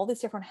 I have all these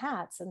different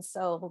hats. And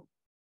so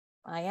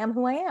I am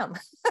who I am.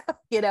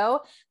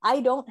 I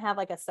don't have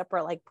like a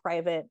separate, like,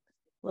 private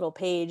little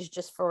page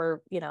just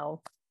for, I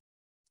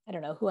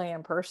don't know, who I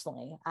am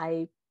personally.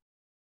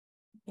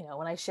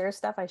 When I share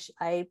stuff,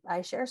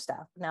 I share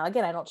stuff. Now,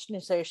 again, I don't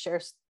necessarily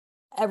share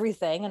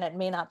everything, and it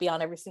may not be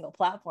on every single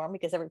platform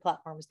because every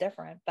platform is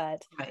different,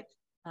 but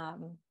I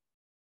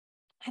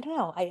don't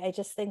know. I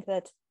just think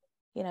that,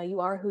 you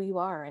are who you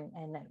are.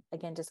 And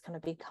again, just kind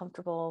of be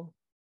comfortable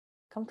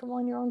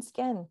in your own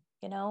skin,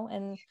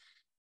 and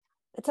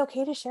it's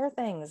okay to share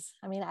things.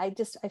 I mean, I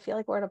feel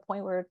like we're at a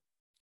point where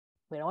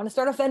we don't want to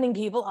start offending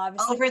people,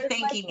 obviously.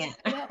 Overthinking it.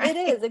 It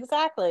is,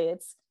 exactly.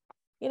 It's,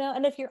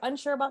 and if you're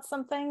unsure about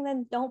something,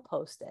 then don't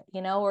post it,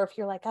 or if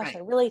you're like, gosh, I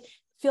really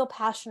feel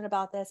passionate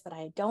about this, but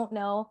I don't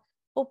know.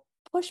 Well,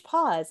 push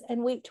pause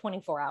and wait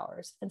 24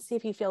 hours and see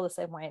if you feel the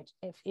same way.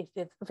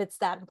 If it's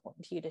that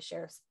important to you to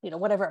share,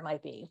 whatever it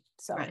might be.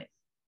 So,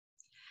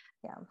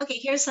 yeah. Okay.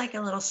 Here's like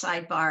a little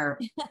sidebar.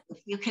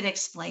 If you could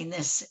explain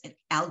this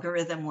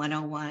algorithm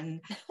 101,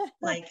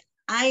 like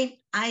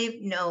I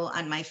know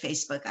on my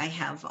Facebook, I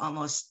have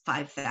almost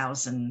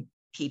 5,000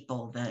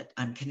 people that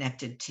I'm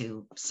connected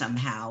to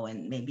somehow,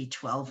 and maybe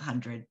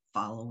 1,200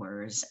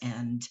 followers.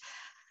 And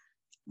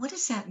what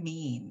does that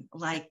mean?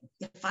 Like,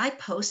 if I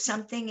post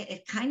something,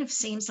 it kind of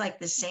seems like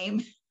the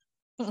same,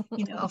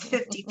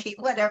 50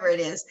 people, whatever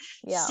it is,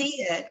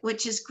 see it,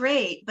 which is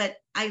great. But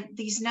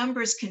these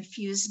numbers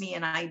confuse me,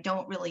 and I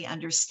don't really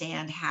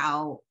understand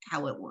how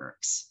it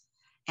works.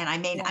 And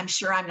I'm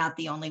sure I'm not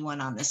the only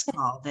one on this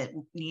call that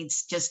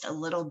needs just a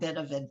little bit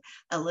of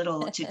a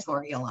little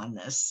tutorial on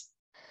this.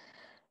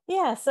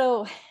 Yeah.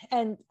 So,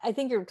 and I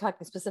think you're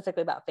talking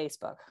specifically about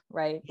Facebook,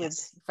 right?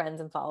 Yes. With friends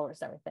and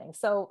followers and everything.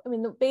 So, I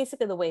mean,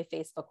 basically the way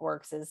Facebook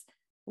works is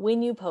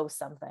when you post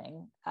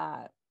something,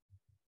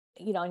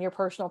 on your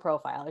personal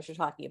profile, as you're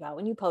talking about,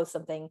 when you post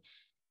something,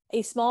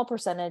 a small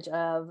percentage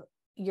of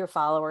your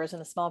followers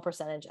and a small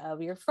percentage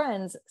of your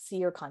friends see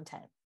your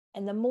content.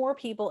 And the more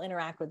people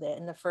interact with it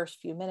in the first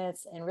few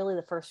minutes and really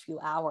the first few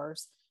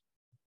hours,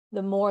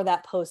 the more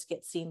that post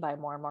gets seen by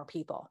more and more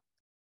people.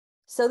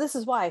 So this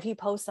is why if you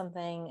post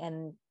something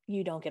and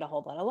you don't get a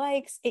whole lot of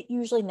likes, it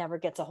usually never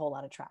gets a whole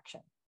lot of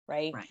traction,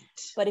 right?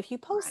 But if you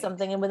post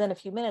something and within a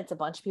few minutes, a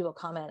bunch of people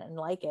comment and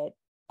like it,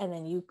 and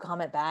then you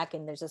comment back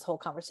and there's this whole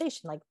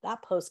conversation, like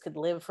that post could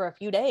live for a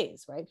few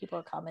days, right? People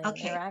are commenting and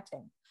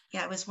interacting.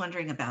 Yeah, I was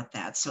wondering about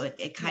that. So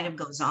it kind of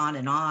goes on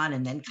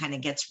and then kind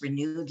of gets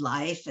renewed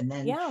life. And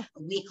then a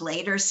week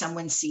later,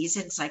 someone sees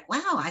it. It's like,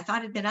 wow, I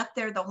thought it'd been up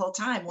there the whole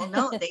time. Well,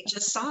 no, they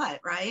just saw it,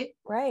 right?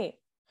 Right.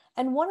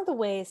 And one of the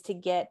ways to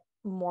get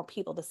more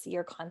people to see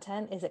your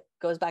content is, it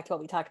goes back to what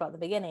we talked about at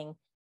the beginning.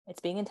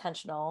 It's being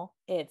intentional.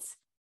 It's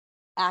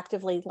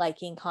actively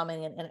liking,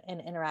 commenting,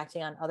 and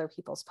interacting on other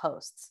people's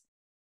posts.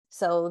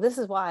 So this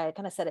is why I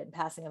kind of said it in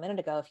passing a minute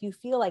ago. If you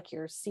feel like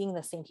you're seeing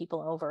the same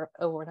people over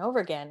and over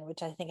again,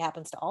 which I think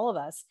happens to all of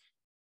us,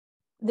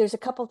 there's a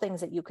couple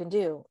things that you can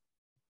do.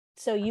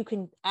 So you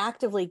can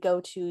actively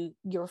go to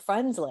your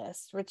friends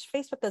list, which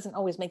Facebook doesn't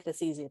always make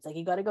this easy. It's like,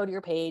 you got to go to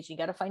your page, you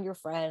got to find your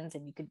friends,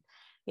 and you could,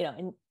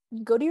 and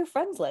go to your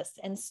friends list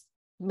and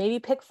maybe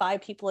pick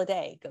 5 people a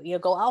day.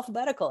 Go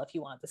alphabetical if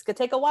you want. This could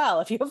take a while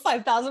if you have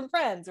 5,000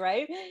 friends,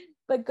 right?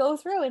 But go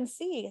through and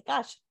see,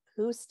 gosh,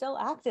 who's still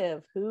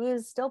active? Who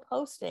is still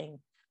posting?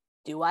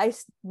 Do I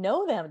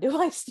know them? Do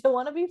I still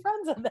want to be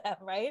friends with them?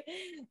 Right.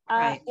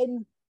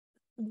 And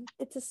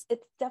it's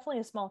definitely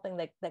a small thing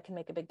that can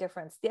make a big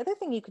difference. The other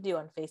thing you could do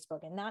on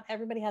Facebook, and not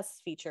everybody has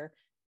this feature,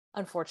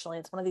 unfortunately,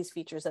 it's one of these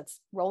features that's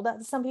rolled out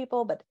to some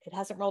people, but it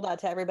hasn't rolled out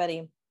to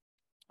everybody.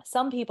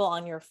 Some people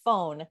on your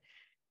phone,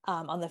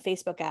 on the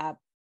Facebook app,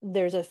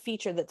 there's a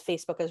feature that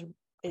Facebook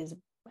is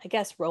I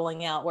guess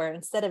rolling out, where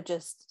instead of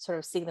just sort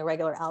of seeing the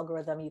regular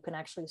algorithm, you can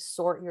actually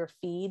sort your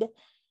feed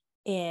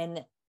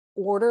in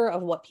order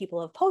of what people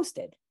have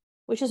posted,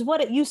 which is what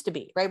it used to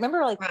be, right?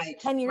 Remember, like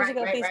 10 years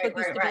ago, Facebook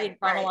used to be in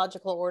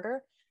chronological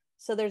order.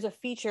 So there's a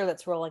feature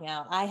that's rolling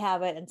out. I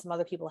have it and some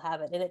other people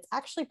have it. And it's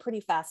actually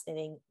pretty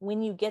fascinating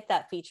when you get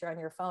that feature on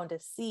your phone to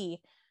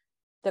see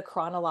the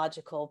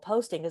chronological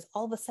posting, because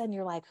all of a sudden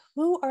you're like,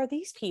 who are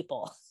these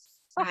people?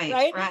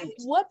 Right.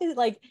 What is,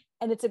 like,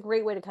 and it's a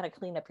great way to kind of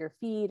clean up your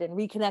feed and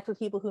reconnect with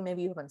people who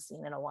maybe you haven't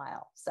seen in a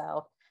while.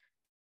 So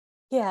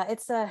yeah,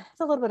 it's a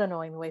little bit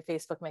annoying the way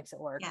Facebook makes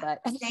it work, but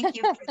thank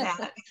you for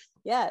that.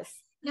 Yes.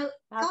 Now,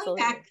 going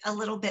back a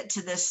little bit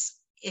to this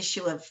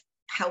issue of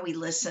how we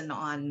listen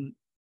on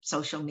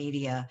social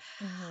media,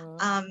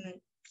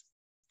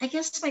 I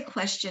guess my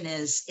question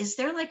is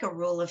there like a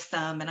rule of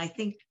thumb? And I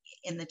think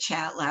in the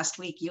chat last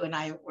week, you and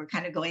I were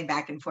kind of going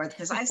back and forth,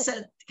 because I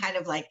said kind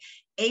of like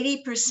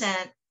 80%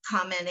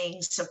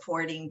 commenting,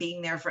 supporting,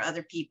 being there for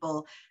other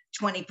people,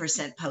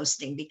 20%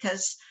 posting,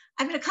 because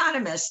I'm an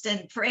economist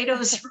and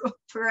Pareto's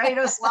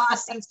law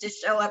seems to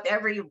show up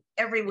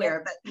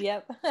everywhere.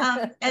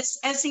 But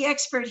as the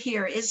expert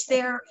here, is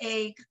there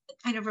a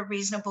kind of a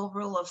reasonable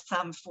rule of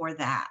thumb for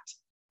that?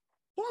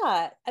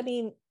 Yeah, I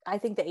mean, I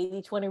think the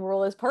 80-20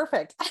 rule is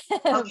perfect.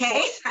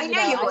 Okay, I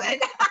know you would.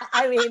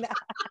 I mean,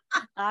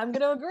 I'm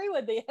going to agree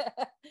with you.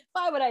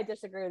 Why would I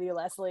disagree with you,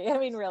 Leslie? I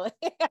mean, really.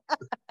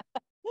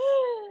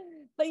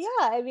 But yeah,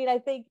 I mean, I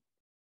think,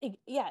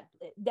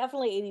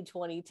 definitely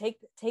 80-20.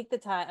 Take the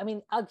time. I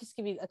mean, I'll just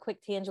give you a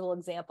quick tangible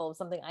example of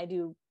something I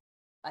do,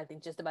 I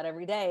think just about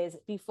every day, is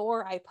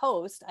before I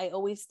post, I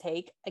always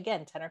take,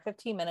 again, 10 or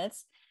 15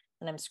 minutes,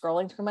 and I'm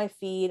scrolling through my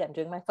feed. I'm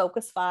doing my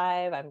Focus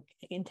 5. I'm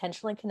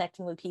intentionally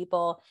connecting with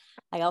people.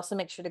 I also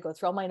make sure to go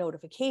through all my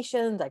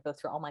notifications. I go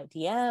through all my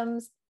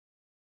DMs,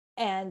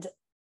 and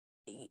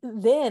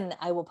then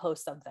I will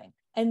post something.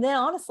 And then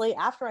honestly,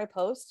 after I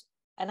post,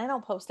 and I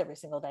don't post every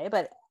single day,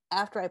 but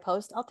after I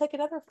post, I'll take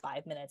another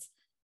 5 minutes,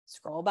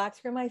 scroll back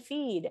through my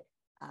feed,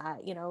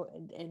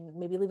 and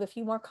maybe leave a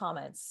few more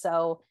comments.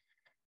 So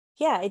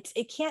yeah,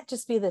 it can't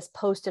just be this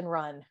post and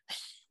run.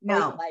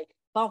 No,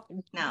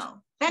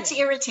 no, that's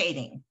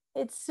irritating.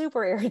 It's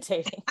super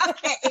irritating.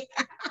 Okay.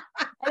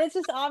 And it's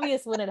just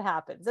obvious when it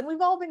happens. And we've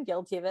all been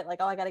guilty of it. Like,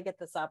 oh, I got to get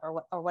this up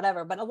or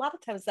whatever. But a lot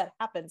of times that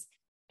happens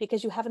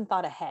because you haven't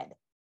thought ahead,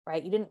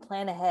 right? You didn't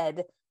plan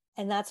ahead.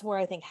 And that's where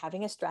I think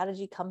having a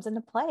strategy comes into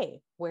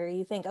play, where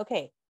you think,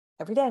 okay,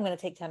 every day I'm going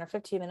to take 10 or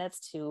 15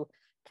 minutes to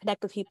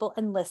connect with people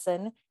and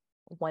listen.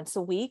 Once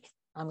a week,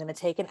 I'm going to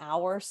take an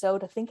hour or so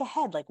to think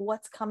ahead, like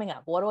what's coming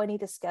up? What do I need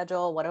to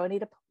schedule? What do I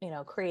need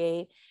to,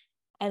 create?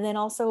 And then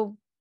also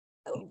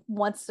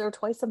once or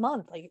twice a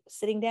month, like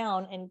sitting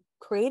down and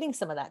creating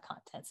some of that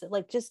content. So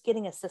like just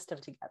getting a system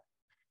together,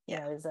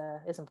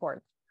 is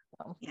important.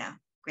 So. Yeah.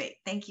 Great.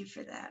 Thank you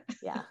for that.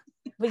 Yeah.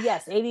 But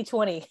yes,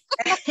 80-20.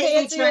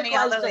 80-20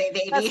 all the way,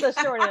 baby. That's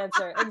the short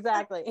answer.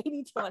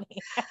 Exactly. 80-20.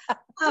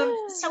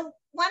 So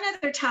one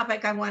other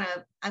topic I want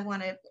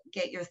to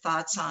get your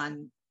thoughts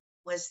on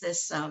was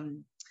this,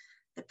 the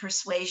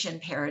persuasion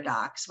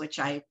paradox, which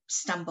I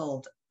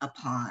stumbled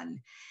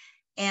upon.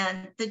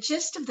 And the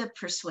gist of the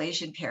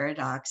persuasion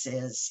paradox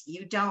is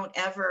you don't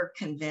ever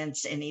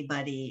convince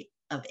anybody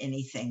of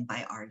anything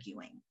by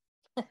arguing,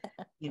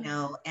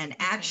 and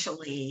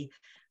actually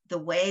the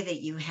way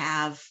that you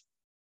have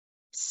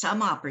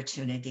some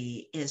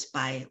opportunity is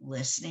by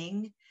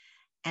listening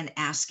and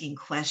asking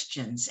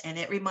questions. And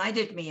it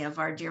reminded me of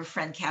our dear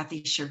friend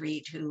Kathy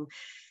Charit, who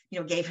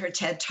gave her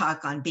TED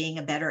talk on being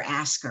a better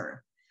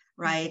asker,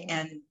 right?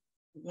 And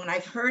when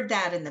I've heard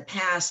that in the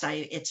past,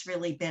 it's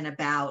really been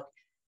about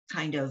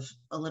kind of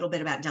a little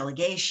bit about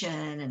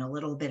delegation and a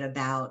little bit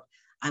about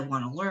I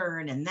want to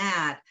learn and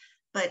that.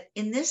 But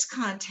in this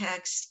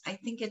context, I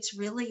think it's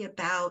really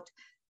about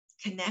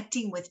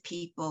connecting with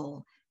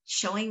people,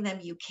 showing them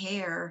you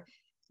care,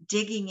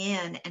 digging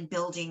in and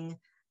building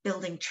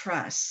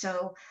trust.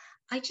 So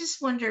I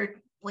just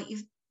wondered what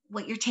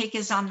your take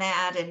is on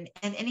that, and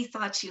any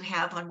thoughts you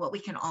have on what we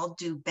can all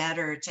do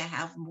better to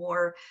have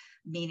more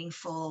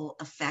meaningful,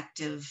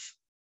 effective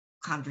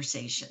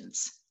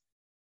conversations.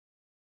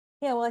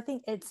 Yeah, well, I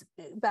think it's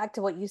back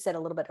to what you said a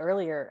little bit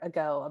earlier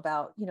ago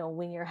about,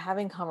 when you're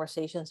having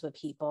conversations with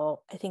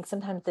people, I think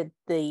sometimes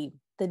the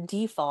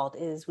default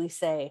is we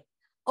say,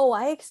 oh,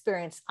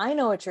 I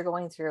know what you're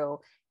going through.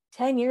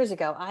 10 years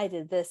ago, I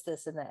did this,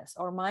 this, and this,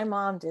 or my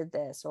mom did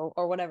this,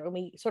 or whatever. And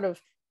we sort of,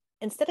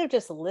 instead of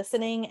just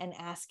listening and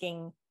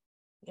asking,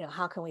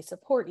 how can we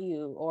support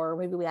you? Or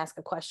maybe we ask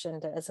a question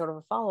as sort of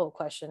a follow-up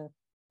question.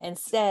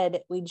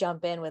 Instead, we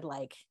jump in with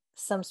like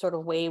some sort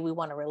of way we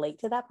want to relate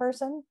to that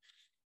person,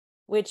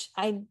 which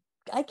I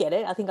get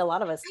it. I think a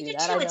lot of us do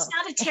that. I know. It's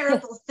not a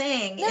terrible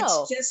thing.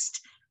 No.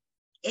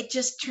 It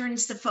just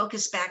turns the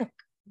focus back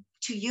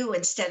to you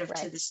instead of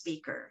to the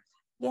speaker.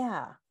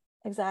 Yeah,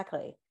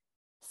 exactly.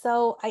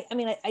 So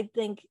I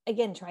think,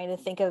 again, trying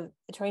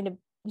to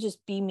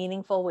just be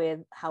meaningful with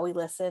how we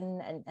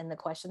listen and the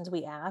questions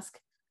we ask.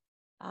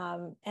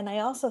 And I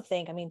also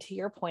think, to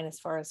your point, as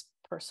far as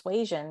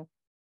persuasion,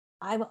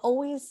 I'm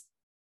always,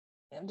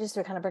 just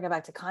to kind of bring it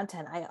back to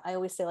content, I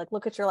always say, like,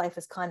 look at your life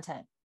as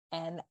content.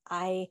 And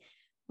I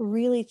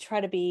really try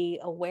to be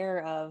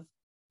aware of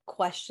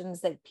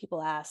questions that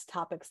people ask,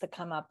 topics that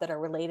come up that are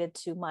related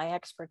to my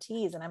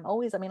expertise. And I'm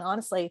always,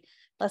 honestly,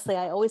 Leslie,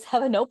 I always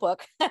have a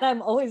notebook and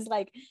I'm always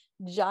like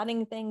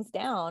jotting things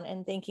down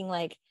and thinking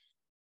like,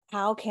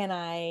 how can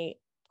I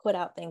put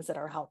out things that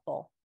are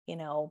helpful,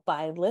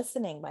 by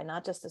listening, by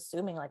not just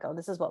assuming like, oh,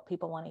 this is what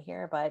people want to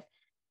hear, but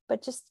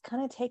just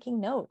kind of taking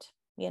note,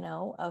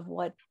 of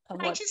what. Can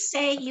I just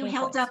say you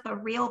held up a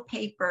real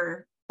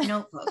paper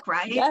notebook,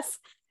 right? Yes,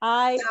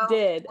 I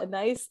did. A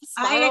nice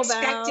spiral. I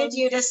expected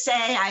you to say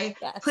I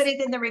put it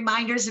in the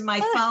reminders in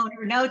my phone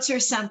or notes or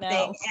something.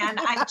 No. And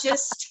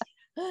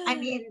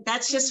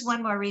that's just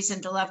one more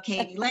reason to love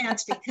Katie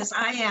Lance, because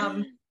I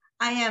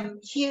am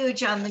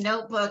huge on the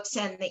notebooks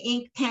and the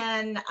ink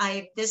pen.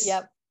 I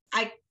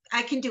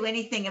can do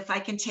anything if I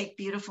can take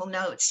beautiful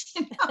notes.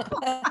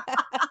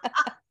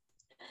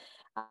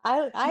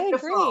 I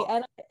agree.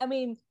 And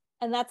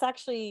and that's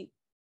actually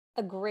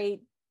a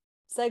great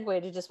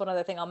segue to just one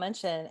other thing I'll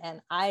mention.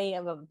 And I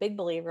am a big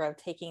believer of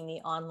taking the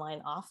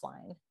online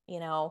offline,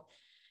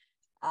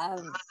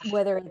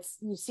 whether it's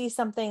you see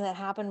something that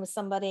happened with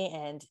somebody,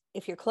 and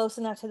if you're close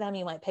enough to them,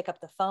 you might pick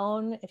up the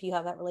phone if you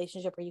have that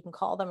relationship where you can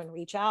call them and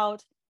reach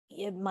out.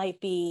 It might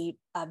be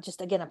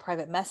just, again, a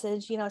private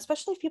message,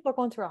 especially if people are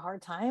going through a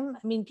hard time.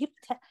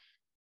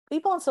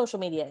 People on social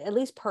media, at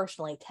least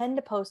personally, tend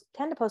to post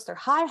their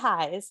high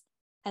highs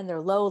and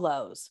their low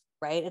lows,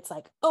 right? It's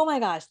like, oh my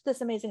gosh,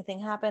 this amazing thing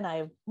happened.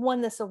 I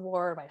won this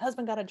award. My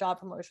husband got a job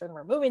promotion.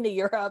 We're moving to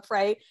Europe,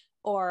 right?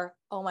 Or,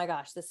 oh my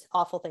gosh, this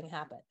awful thing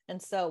happened. And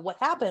so what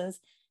happens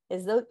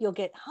is you'll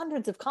get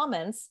hundreds of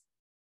comments,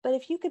 but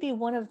if you could be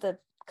one of the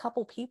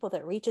couple people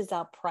that reaches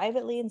out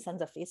privately and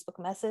sends a Facebook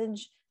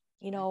message,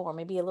 or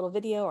maybe a little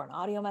video or an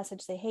audio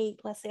message, say, hey,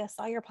 Leslie, I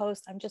saw your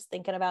post. I'm just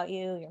thinking about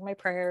you. You're my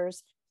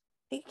prayers.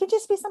 It could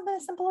just be something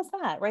as simple as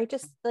that, right?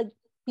 Just like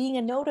being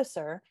a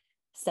noticer,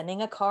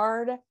 sending a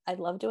card. I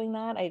love doing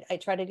that. I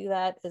try to do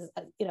that as,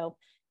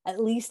 at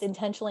least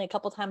intentionally a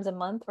couple times a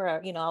month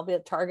where, I'll be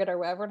at Target or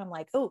wherever. And I'm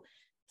like, oh,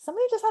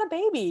 somebody just had a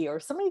baby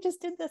or somebody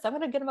just did this. I'm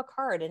going to get them a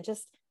card, and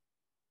just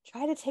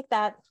try to take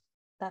that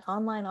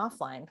online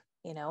offline.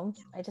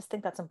 I just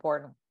think that's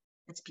important.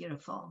 That's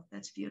beautiful.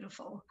 That's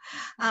beautiful.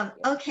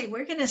 Okay.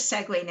 We're going to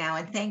segue now,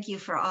 and thank you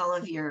for all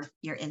of your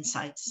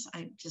insights.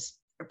 I just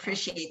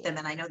appreciate them.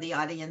 And I know the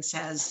audience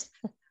has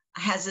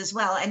as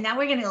well. And now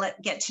we're going to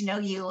get to know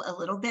you a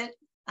little bit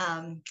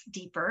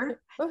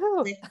deeper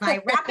with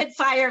my rapid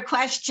fire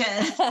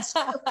questions.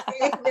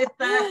 Okay,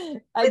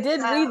 I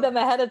did read them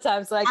ahead of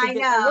time so I could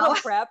get a little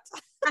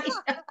prepped.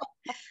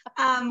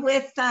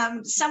 With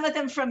some of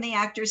them from the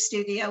Actors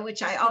Studio,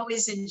 which I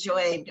always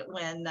enjoyed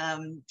when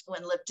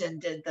Lipton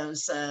did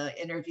those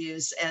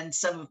interviews, and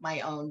some of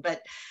my own.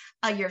 But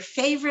your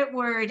favorite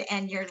word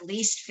and your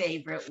least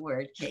favorite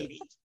word, Katie?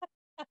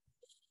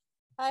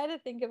 I had to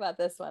think about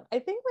this one. I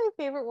think my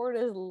favorite word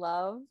is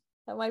love.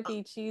 That might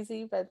be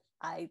cheesy, but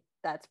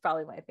that's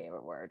probably my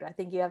favorite word. I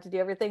think you have to do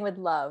everything with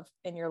love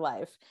in your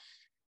life.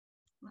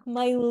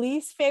 My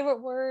least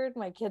favorite word,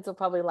 my kids will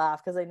probably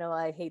laugh because I know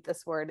I hate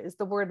this word, is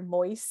the word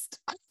moist.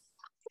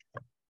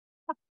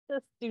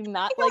 Just do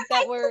not like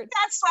that word.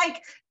 That's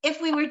like, if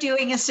we were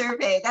doing a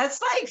survey, that's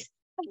like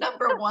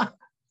number one.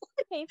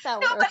 I hate that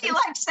Nobody word.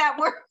 likes that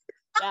word.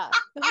 Yeah.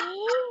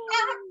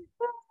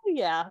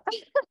 Yeah.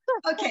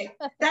 Okay,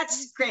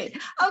 that's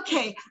great.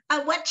 Okay,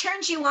 what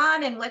turns you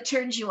on and what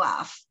turns you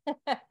off?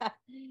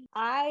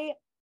 I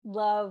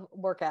love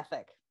work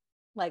ethic.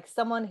 Like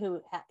someone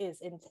who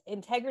is in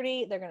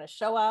integrity, they're going to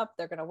show up,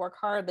 they're going to work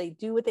hard, they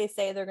do what they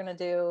say they're going to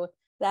do.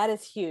 That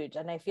is huge.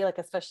 And I feel like,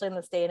 especially in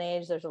this day and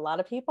age, there's a lot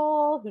of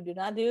people who do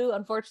not do,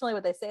 unfortunately,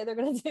 what they say they're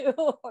going to do,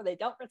 or they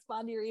don't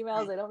respond to your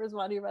emails, they don't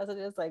respond to your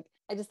messages. Like,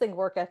 I just think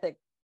work ethic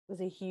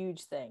is a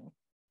huge thing.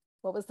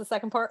 What was the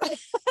second part?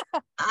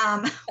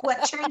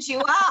 What turns you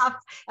off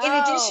in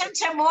addition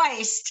to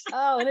moist?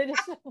 In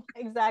addition,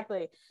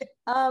 exactly.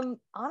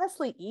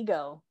 Honestly,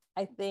 ego.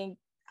 I think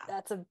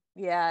that's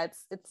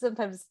it's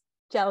sometimes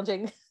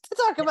challenging to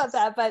talk about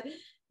that, but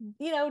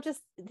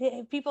just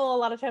people a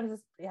lot of times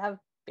have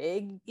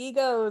big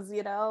egos,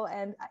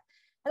 and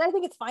I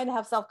think it's fine to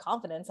have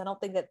self-confidence. I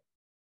don't think that,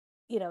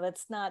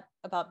 that's not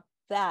about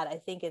that. I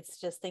think it's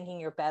just thinking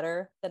you're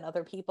better than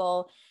other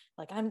people.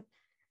 Like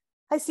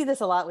I see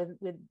this a lot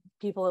with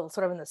people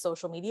sort of in the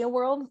social media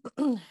world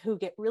who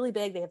get really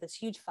big. They have this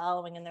huge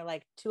following and they're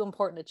like too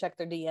important to check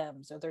their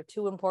DMs, or they're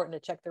too important to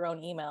check their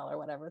own email or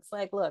whatever. It's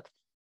like, look,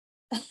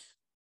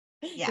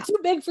 you're too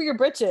big for your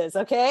britches.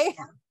 Okay.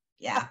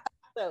 Yeah.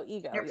 So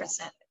ego.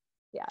 100%.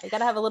 Yeah. You got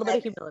to have a little bit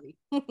of humility.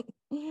 All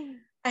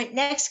right.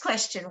 Next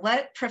question.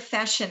 What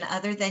profession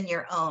other than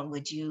your own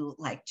would you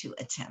like to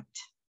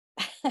attempt?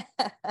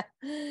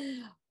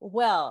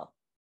 Well,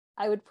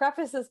 I would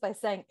preface this by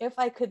saying, if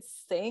I could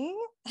sing,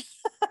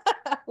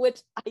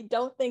 which I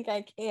don't think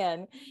I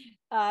can,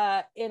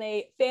 in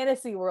a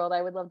fantasy world,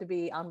 I would love to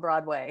be on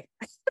Broadway.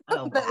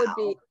 Oh, that would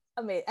be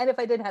amazing. And if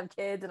I didn't have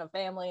kids and a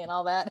family and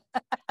all that,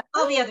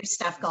 all the other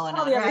stuff going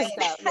all on, the other right?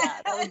 stuff,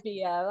 that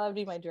would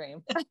be my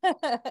dream.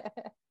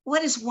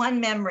 What is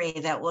one memory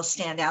that will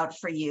stand out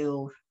for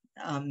you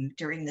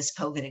during this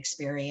COVID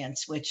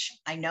experience, which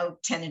I know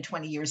 10 and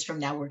 20 years from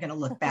now, we're going to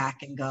look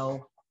back and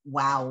go,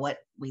 wow, what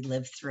we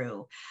lived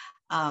through.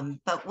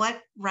 But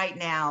what right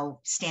now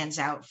stands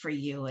out for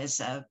you as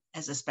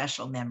a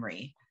special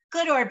memory,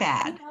 good or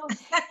bad?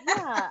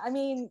 Yeah, I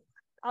mean,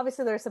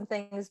 obviously there's some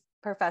things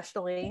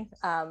professionally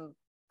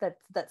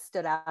that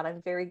stood out.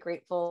 I'm very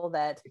grateful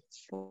that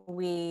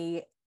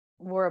we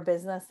were a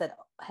business that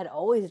had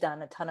always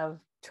done a ton of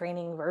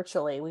training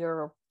virtually. We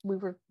were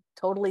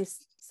totally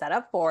set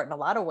up for it in a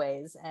lot of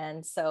ways,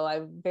 and so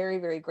I'm very,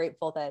 very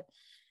grateful that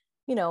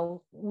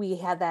we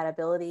had that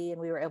ability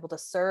and we were able to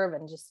serve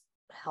and just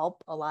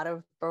help a lot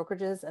of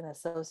brokerages and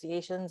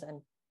associations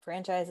and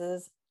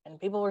franchises, and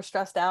people were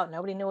stressed out.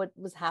 Nobody knew what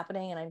was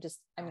happening. And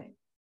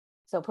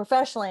so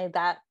professionally,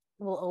 that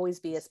will always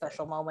be a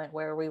special moment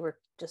where we were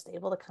just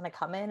able to kind of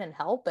come in and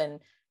help and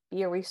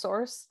be a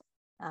resource,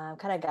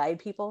 kind of guide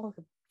people.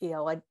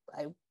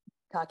 I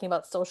talking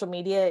about social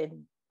media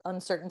in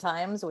uncertain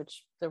times,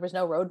 which there was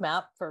no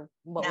roadmap for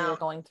what we were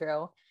going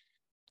through.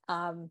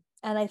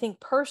 And I think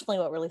personally,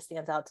 what really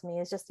stands out to me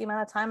is just the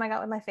amount of time I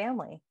got with my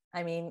family.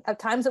 I mean, at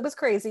times it was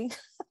crazy,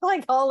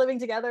 like all living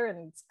together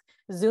and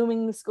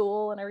Zooming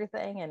school and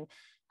everything. And,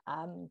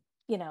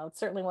 it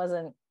certainly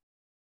wasn't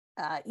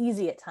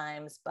easy at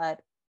times,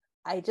 but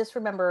I just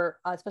remember,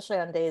 especially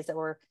on days that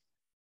were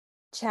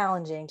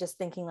challenging, just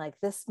thinking like,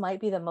 this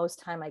might be the most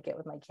time I get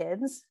with my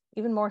kids,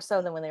 even more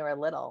so than when they were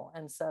little.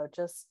 And so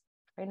just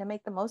trying to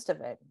make the most of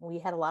it. We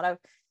had a lot of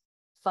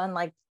fun,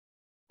 like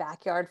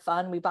backyard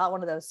fun. We bought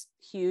one of those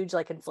huge,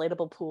 like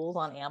inflatable pools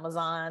on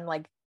Amazon.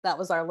 Like that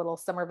was our little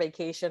summer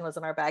vacation, was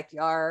in our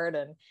backyard,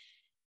 and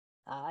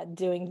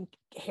doing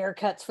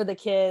haircuts for the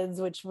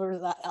kids, which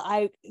was,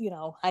 I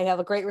have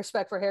a great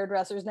respect for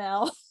hairdressers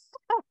now.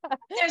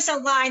 There's a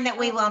line that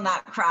we will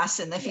not cross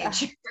in the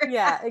future.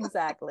 Yeah,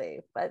 exactly.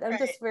 But I'm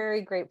just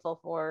very grateful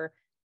for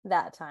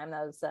that time,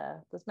 those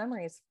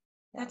memories.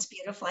 Yeah. That's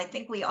beautiful. I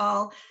think we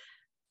all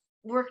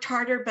worked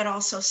harder, but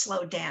also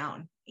slowed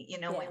down. We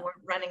weren't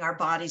running our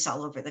bodies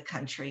all over the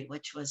country,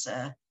 which was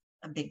a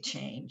big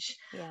change.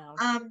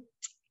 Yeah.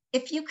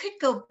 If you could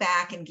go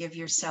back and give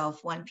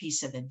yourself one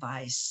piece of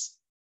advice,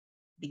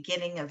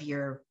 beginning of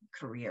your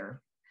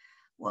career,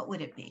 what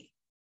would it be?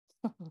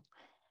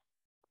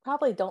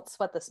 Probably don't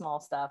sweat the small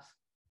stuff.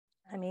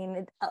 I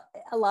mean,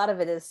 a lot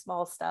of it is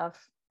small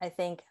stuff. I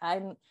think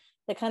I'm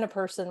the kind of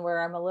person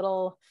where I'm a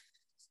little,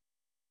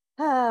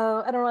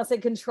 I don't want to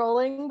say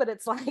controlling, but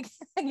it's like,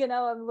 I'm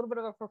a little bit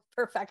of a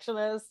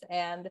perfectionist,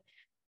 and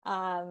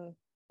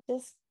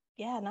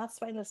not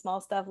sweating the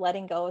small stuff,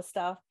 letting go of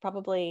stuff,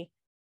 probably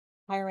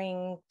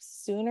hiring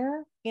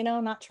sooner,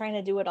 not trying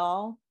to do it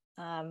all,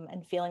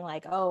 and feeling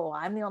like, oh,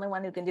 I'm the only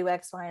one who can do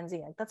X, Y, and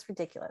Z. Like, that's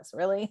ridiculous,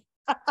 really.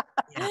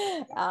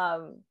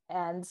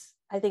 And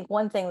I think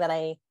one thing that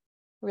I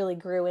really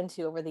grew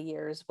into over the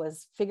years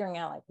was figuring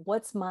out, like,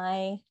 what's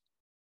my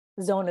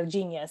zone of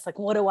genius? Like,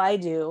 what do I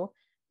do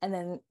And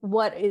then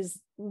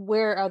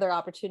where are there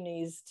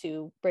opportunities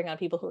to bring on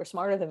people who are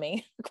smarter than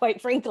me,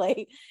 quite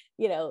frankly,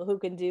 who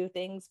can do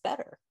things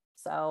better.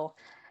 So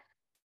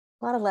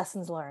a lot of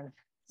lessons learned,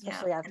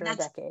 especially after a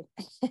decade.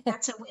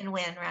 That's a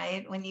win-win,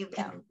 right? When you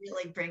can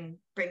really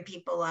bring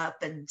people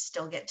up and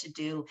still get to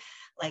do,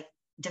 like,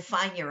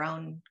 define your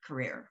own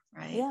career,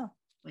 right? Yeah.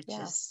 Which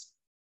is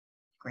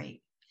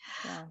great.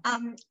 Yeah.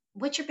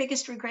 What's your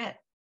biggest regret?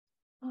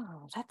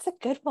 Oh, that's a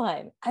good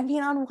one. I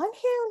mean, on one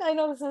hand, I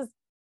know this is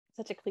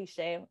such a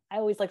cliche. I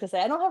always like to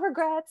say I don't have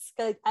regrets,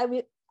 because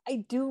I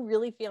do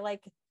really feel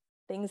like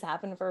things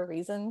happen for a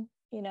reason.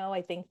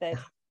 I think that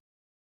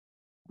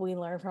we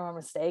learn from our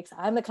mistakes.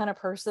 I'm the kind of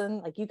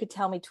person, like, you could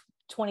tell me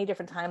 20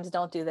 different times,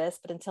 don't do this,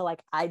 but until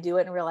like I do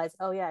it and realize,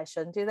 oh yeah, I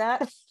shouldn't do that,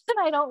 then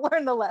I don't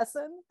learn the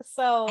lesson.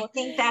 So I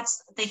think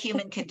that's the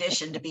human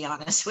condition, to be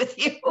honest with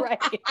you. Right.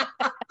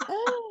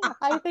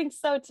 I think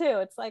so too.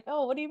 It's like,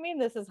 oh, what do you mean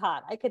this is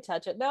hot? I could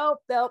touch it. Nope.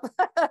 Yes.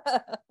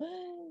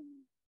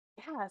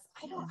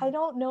 I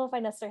don't know if I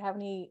necessarily have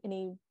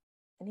any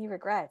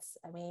regrets.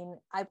 I mean,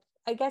 I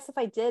guess if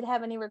I did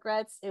have any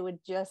regrets, it would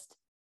just,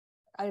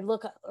 I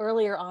look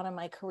earlier on in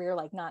my career,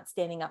 like not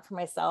standing up for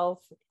myself,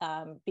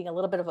 being a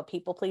little bit of a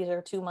people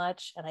pleaser too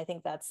much. And I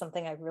think that's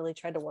something I've really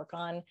tried to work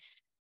on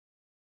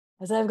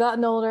as I've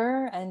gotten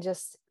older, and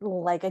just,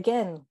 like,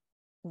 again,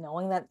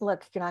 knowing that,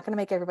 look, you're not going to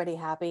make everybody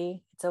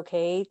happy. It's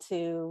okay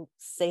to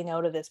say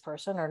no to this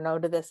person, or no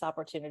to this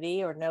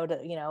opportunity, or no to,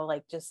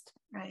 like, just,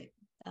 right.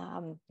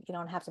 You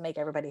don't have to make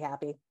everybody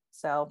happy.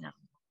 So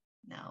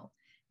no.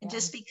 And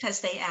just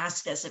because they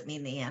ask doesn't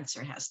mean the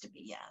answer has to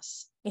be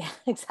yes. Yeah,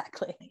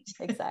 exactly.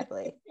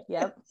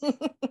 Yep.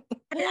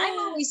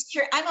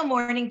 I'm a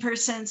morning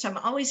person, so I'm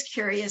always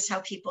curious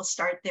how people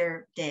start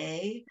their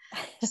day.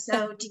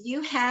 So do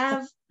you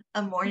have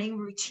a morning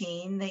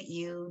routine that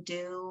you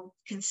do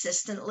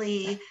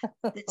consistently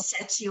that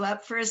sets you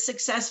up for a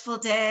successful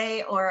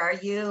day? Or are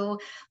you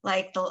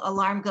like, the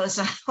alarm goes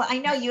on? Well, I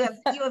know you have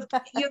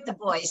the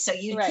boys, so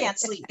you can't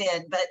sleep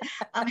in, but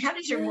how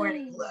does your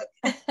morning look?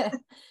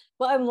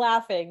 Well, I'm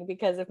laughing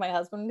because if my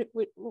husband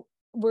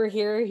were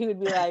here, he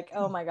would be like,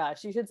 oh my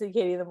gosh, you should see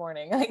Katie in the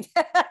morning. Like,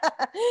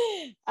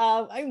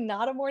 I'm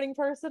not a morning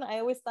person. I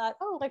always thought,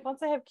 oh, like,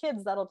 once I have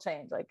kids, that'll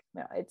change. Like,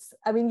 no,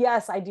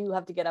 yes, I do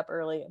have to get up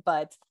early,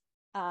 but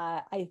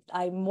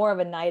I'm more of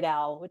a night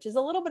owl, which is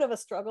a little bit of a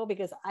struggle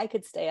because I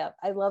could stay up.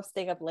 I love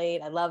staying up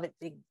late. I love it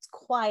being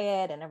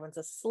quiet and everyone's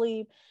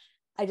asleep.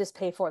 I just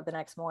pay for it the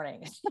next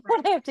morning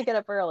when I have to get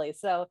up early.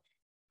 So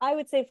I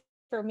would say,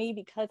 for me,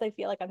 because I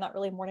feel like I'm not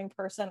really a morning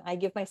person, I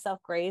give myself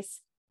grace.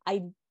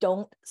 I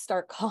don't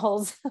start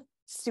calls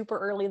super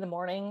early in the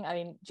morning. I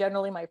mean,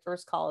 generally my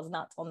first call is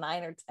not till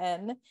 9 or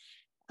 10.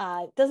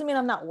 Doesn't mean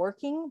I'm not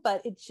working,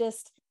 but it's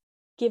just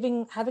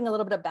having a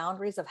little bit of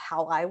boundaries of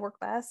how I work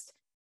best.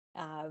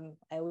 I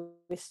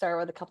always start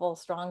with a couple of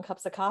strong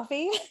cups of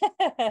coffee.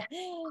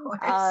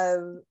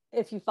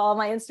 If you follow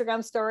my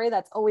Instagram story,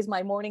 that's always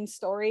my morning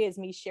story, is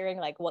me sharing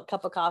like what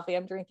cup of coffee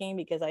I'm drinking,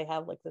 because I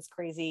have like this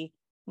crazy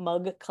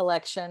mug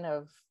collection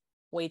of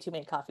way too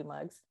many coffee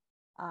mugs.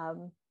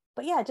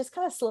 But yeah, just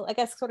kind of slow, I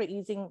guess, sort of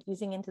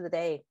easing into the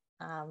day,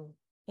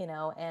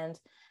 and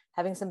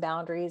having some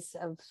boundaries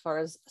as far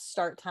as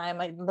start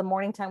time. The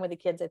morning time with the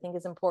kids, I think,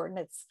 is important.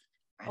 It's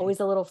always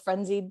a little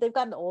frenzied. They've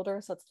gotten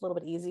older, so it's a little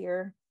bit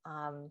easier.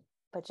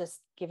 But just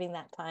giving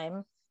that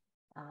time,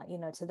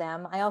 to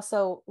them. I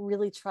also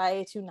really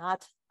try to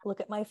not look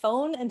at my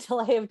phone until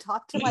I have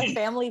talked to my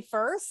family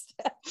first.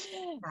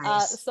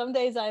 Nice. Some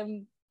days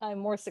I'm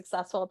more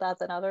successful at that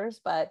than others,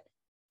 but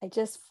I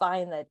just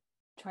find that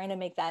trying to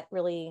make that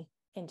really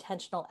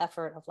intentional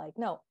effort of like,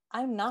 no,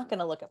 I'm not going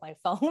to look at my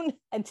phone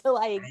until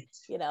I,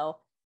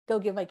 go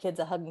give my kids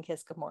a hug and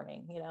kiss good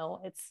morning.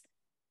 It's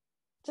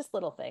just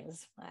little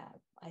things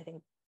I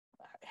think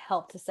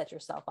help to set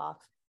yourself off,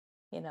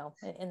 in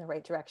the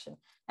right direction.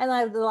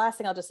 And the last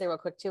thing I'll just say real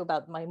quick too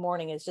about my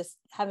morning is just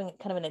having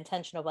kind of an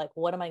intention of like,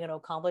 what am I going to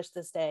accomplish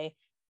this day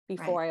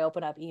before I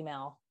open up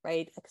email,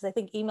 right? Because I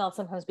think email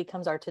sometimes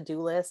becomes our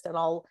to-do list, and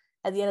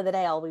at the end of the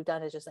day, all we've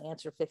done is just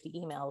answer 50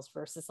 emails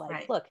versus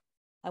like, look,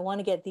 I want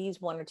to get these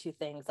one or two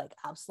things, like,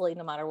 absolutely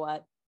no matter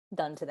what,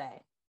 done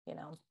today,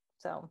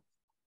 so.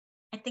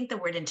 I think the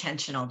word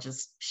intentional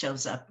just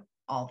shows up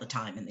all the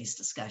time in these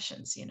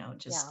discussions,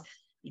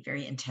 be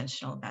very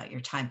intentional about your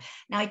time.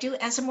 Now, I do,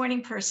 as a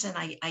morning person,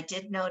 I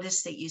did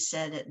notice that you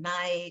said at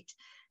night,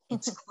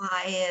 it's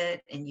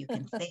quiet and you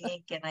can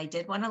think. And I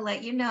did want to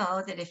let you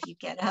know that if you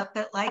get up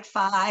at like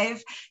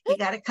 5, you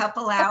got a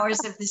couple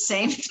hours of the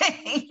same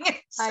thing.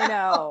 So. I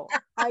know.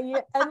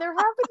 And there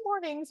have been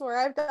mornings where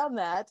I've done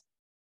that.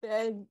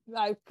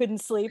 I couldn't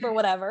sleep or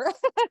whatever.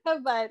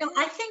 But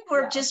I think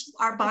we're just,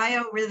 our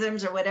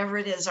biorhythms or whatever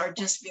it is are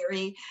just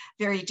very,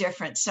 very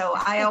different. So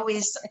I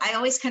always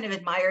kind of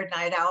admired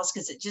night owls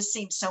because it just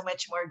seems so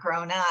much more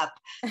grown up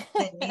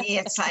than me.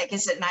 It's like,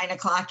 is it 9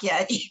 o'clock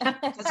yet?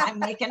 Because I'm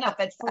waking up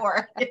at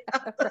 4.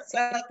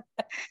 So,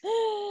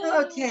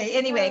 okay.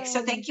 Anyway,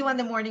 so thank you on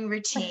the morning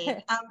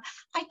routine.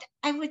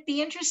 I would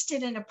be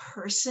interested in a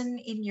person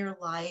in your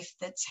life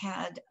that's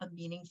had a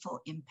meaningful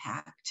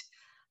impact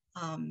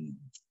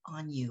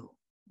on you.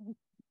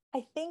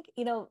 I think,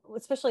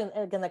 especially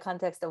in the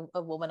context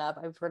of Woman Up,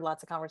 I've heard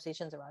lots of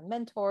conversations around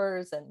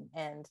mentors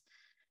and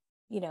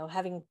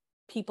having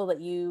people that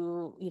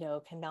you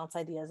can bounce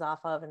ideas off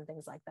of and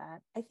things like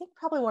that. I think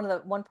probably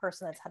one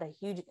person that's had a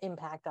huge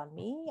impact on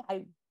me,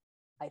 I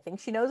think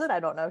she knows it. I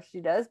don't know if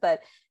she does,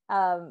 but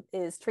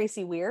is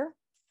Tracy Weir,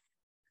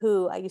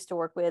 who I used to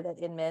work with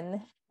at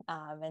Inman.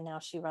 And now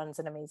she runs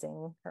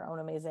her own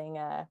amazing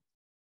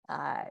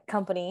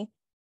company.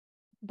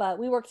 But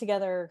we worked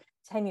together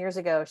 10 years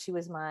ago. She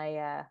was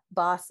my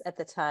boss at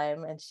the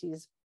time, and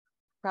she's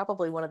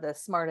probably one of the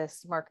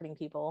smartest marketing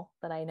people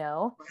that I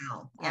know.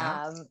 Wow.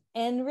 Yeah.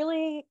 And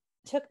really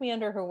took me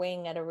under her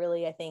wing at a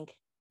really, I think,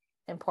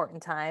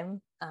 important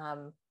time.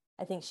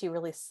 I think she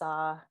really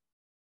saw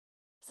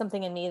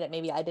something in me that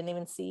maybe I didn't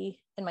even see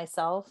in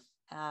myself.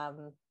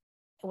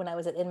 When I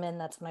was at Inman,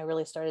 that's when I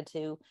really started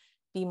to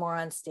be more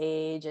on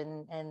stage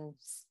and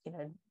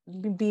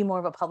be more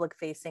of a public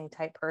facing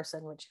type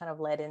person, which kind of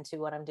led into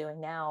what I'm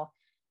doing now.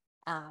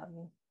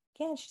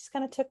 She just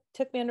kind of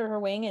took me under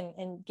her wing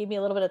and gave me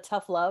a little bit of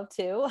tough love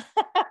too.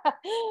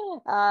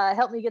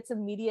 Helped me get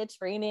some media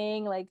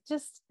training, like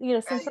just,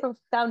 some sort of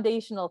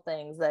foundational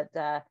things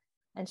that,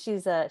 and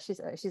she's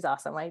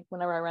awesome.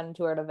 Whenever I run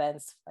into her at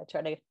events, I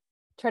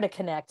try to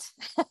connect,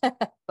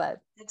 but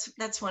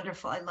that's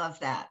wonderful. I love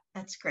that.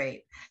 That's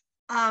great.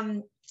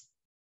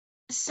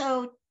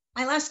 So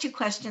my last 2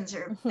 questions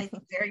are I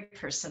think, very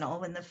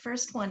personal. And the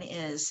first one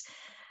is,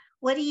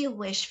 what do you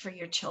wish for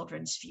your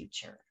children's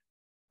future?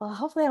 Well,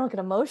 hopefully I don't get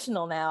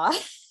emotional now.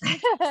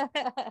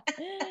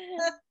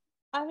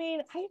 I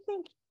mean,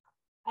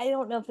 I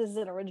don't know if this is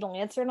an original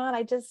answer or not.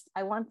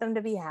 I want them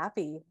to be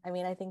happy. I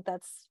mean, I think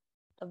that's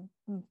the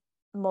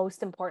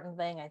most important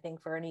thing. I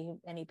think for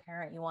any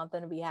parent, you want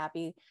them to be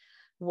happy,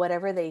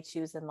 whatever they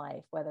choose in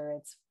life, whether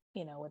it's,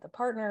 with a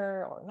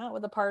partner or not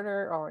with a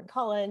partner, or in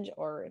college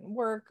or in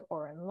work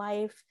or in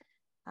life.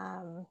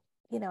 I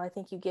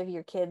think you give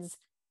your kids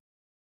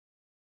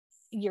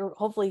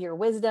hopefully your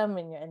wisdom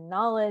and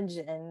knowledge,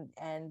 and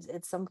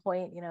at some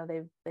point,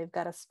 they've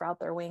got to sprout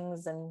their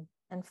wings and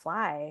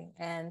fly.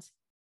 And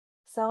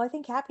so I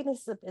think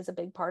happiness is a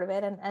big part of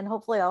it. And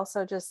hopefully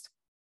also just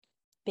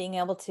being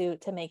able to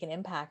make an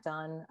impact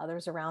on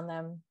others around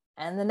them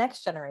and the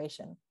next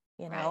generation,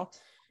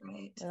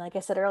 Right. And like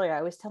I said earlier, I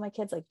always tell my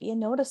kids, like, be a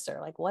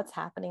noticer, like what's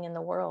happening in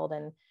the world.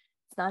 And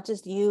it's not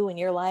just you and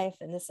your life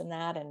and this and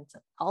that. And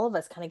all of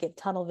us kind of get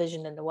tunnel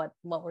vision into what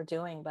we're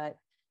doing. But,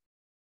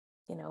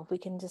 if we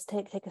can just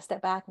take a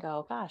step back and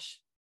go, gosh,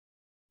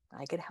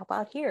 I could help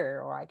out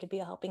here, or I could be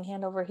a helping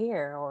hand over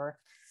here, or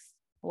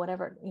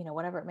whatever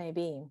it may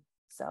be.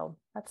 So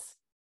that's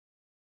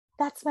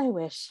my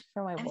wish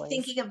for my boys. I'm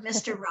thinking of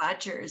Mr.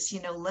 Rogers,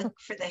 look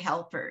for the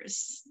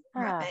helpers,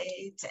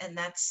 right? And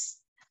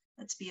that's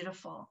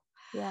beautiful.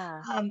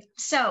 Yeah.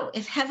 So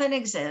if heaven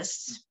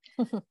exists,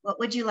 what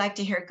would you like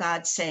to hear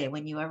God say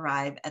when you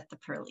arrive at the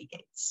pearly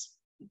gates?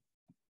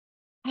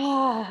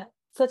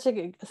 Such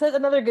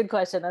another good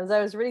question. As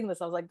I was reading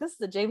this, I was like, this is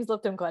a James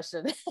Lipton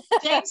question.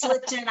 James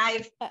Lipton,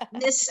 I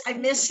miss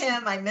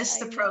him. I miss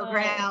the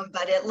program,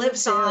 but it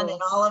lives on in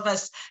all of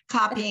us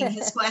copying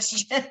his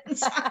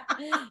questions.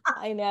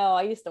 I know.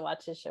 I used to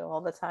watch his show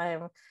all the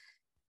time.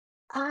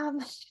 I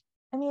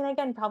mean,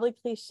 again, probably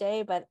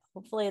cliche, but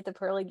hopefully at the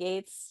pearly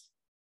gates,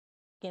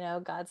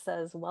 God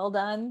says, well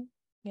done,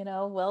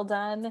 well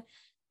done.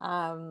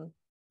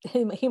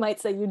 He might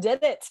say, you did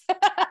it.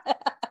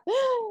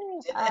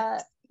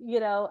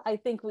 I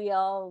think we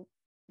all,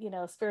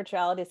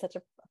 spirituality is such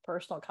a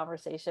personal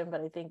conversation,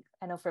 but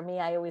I know for me,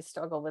 I always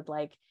struggle with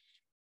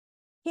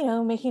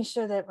making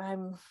sure that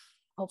I'm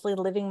hopefully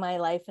living my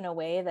life in a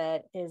way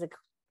that is a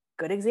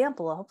good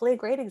example, hopefully a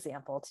great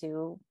example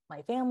to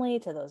my family,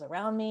 to those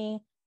around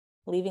me.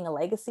 Leaving a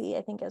legacy,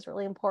 I think, is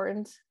really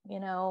important,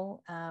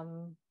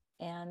 and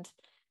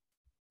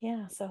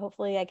yeah, so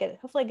hopefully I get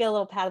a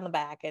little pat on the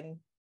back and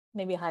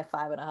maybe a high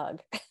five and a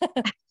hug.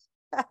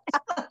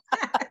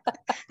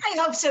 I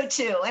hope so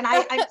too. And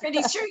I'm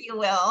pretty sure you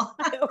will.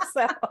 I hope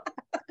so.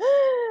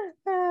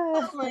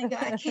 Oh my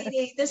God,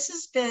 Katie, this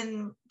has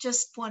been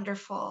just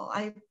wonderful.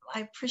 I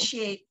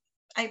appreciate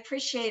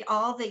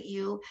all that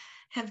you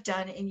have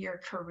done in your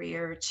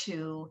career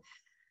to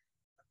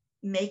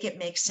make it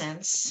make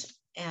sense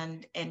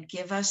and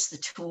give us the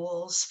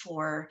tools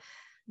for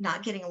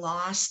not getting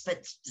lost,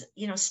 but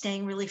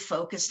staying really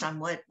focused on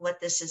what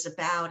this is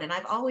about. And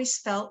I've always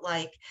felt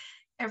like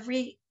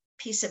every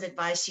piece of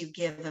advice you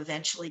give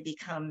eventually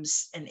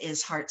becomes and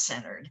is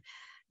heart-centered,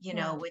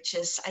 which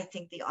is, I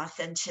think, the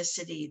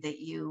authenticity that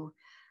you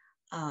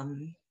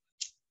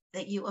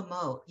that you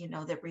emote,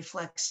 that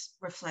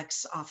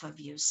reflects off of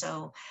you.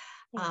 So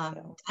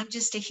I'm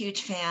just a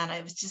huge fan.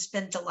 It's just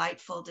been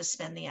delightful to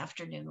spend the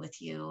afternoon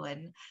with you,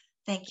 and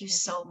thank you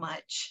so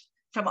much.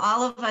 From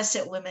all of us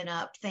at Women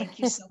Up, thank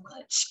you so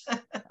much.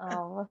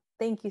 Oh,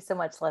 thank you so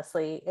much,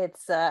 Leslie.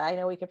 It's I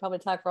know we could probably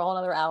talk for a whole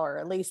another hour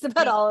at least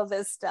about all of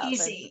this stuff.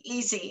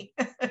 Easy.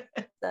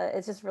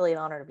 It's just really an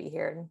honor to be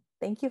here. And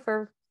thank you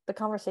for the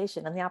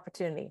conversation and the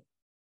opportunity.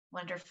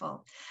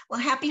 Wonderful. Well,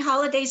 happy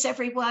holidays,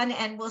 everyone,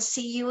 and we'll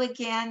see you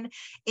again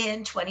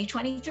in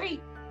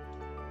 2023.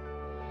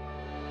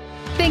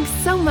 Thanks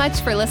so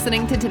much for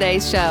listening to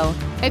today's show.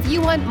 If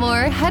you want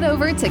more, head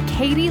over to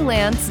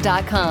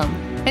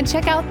katielance.com and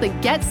check out the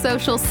Get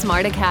Social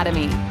Smart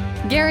Academy.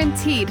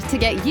 Guaranteed to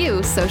get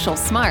you social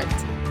smart.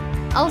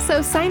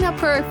 Also, sign up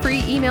for our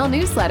free email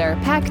newsletter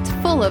packed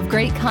full of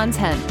great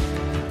content.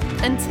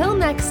 Until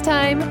next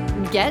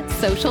time, get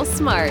social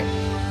smart.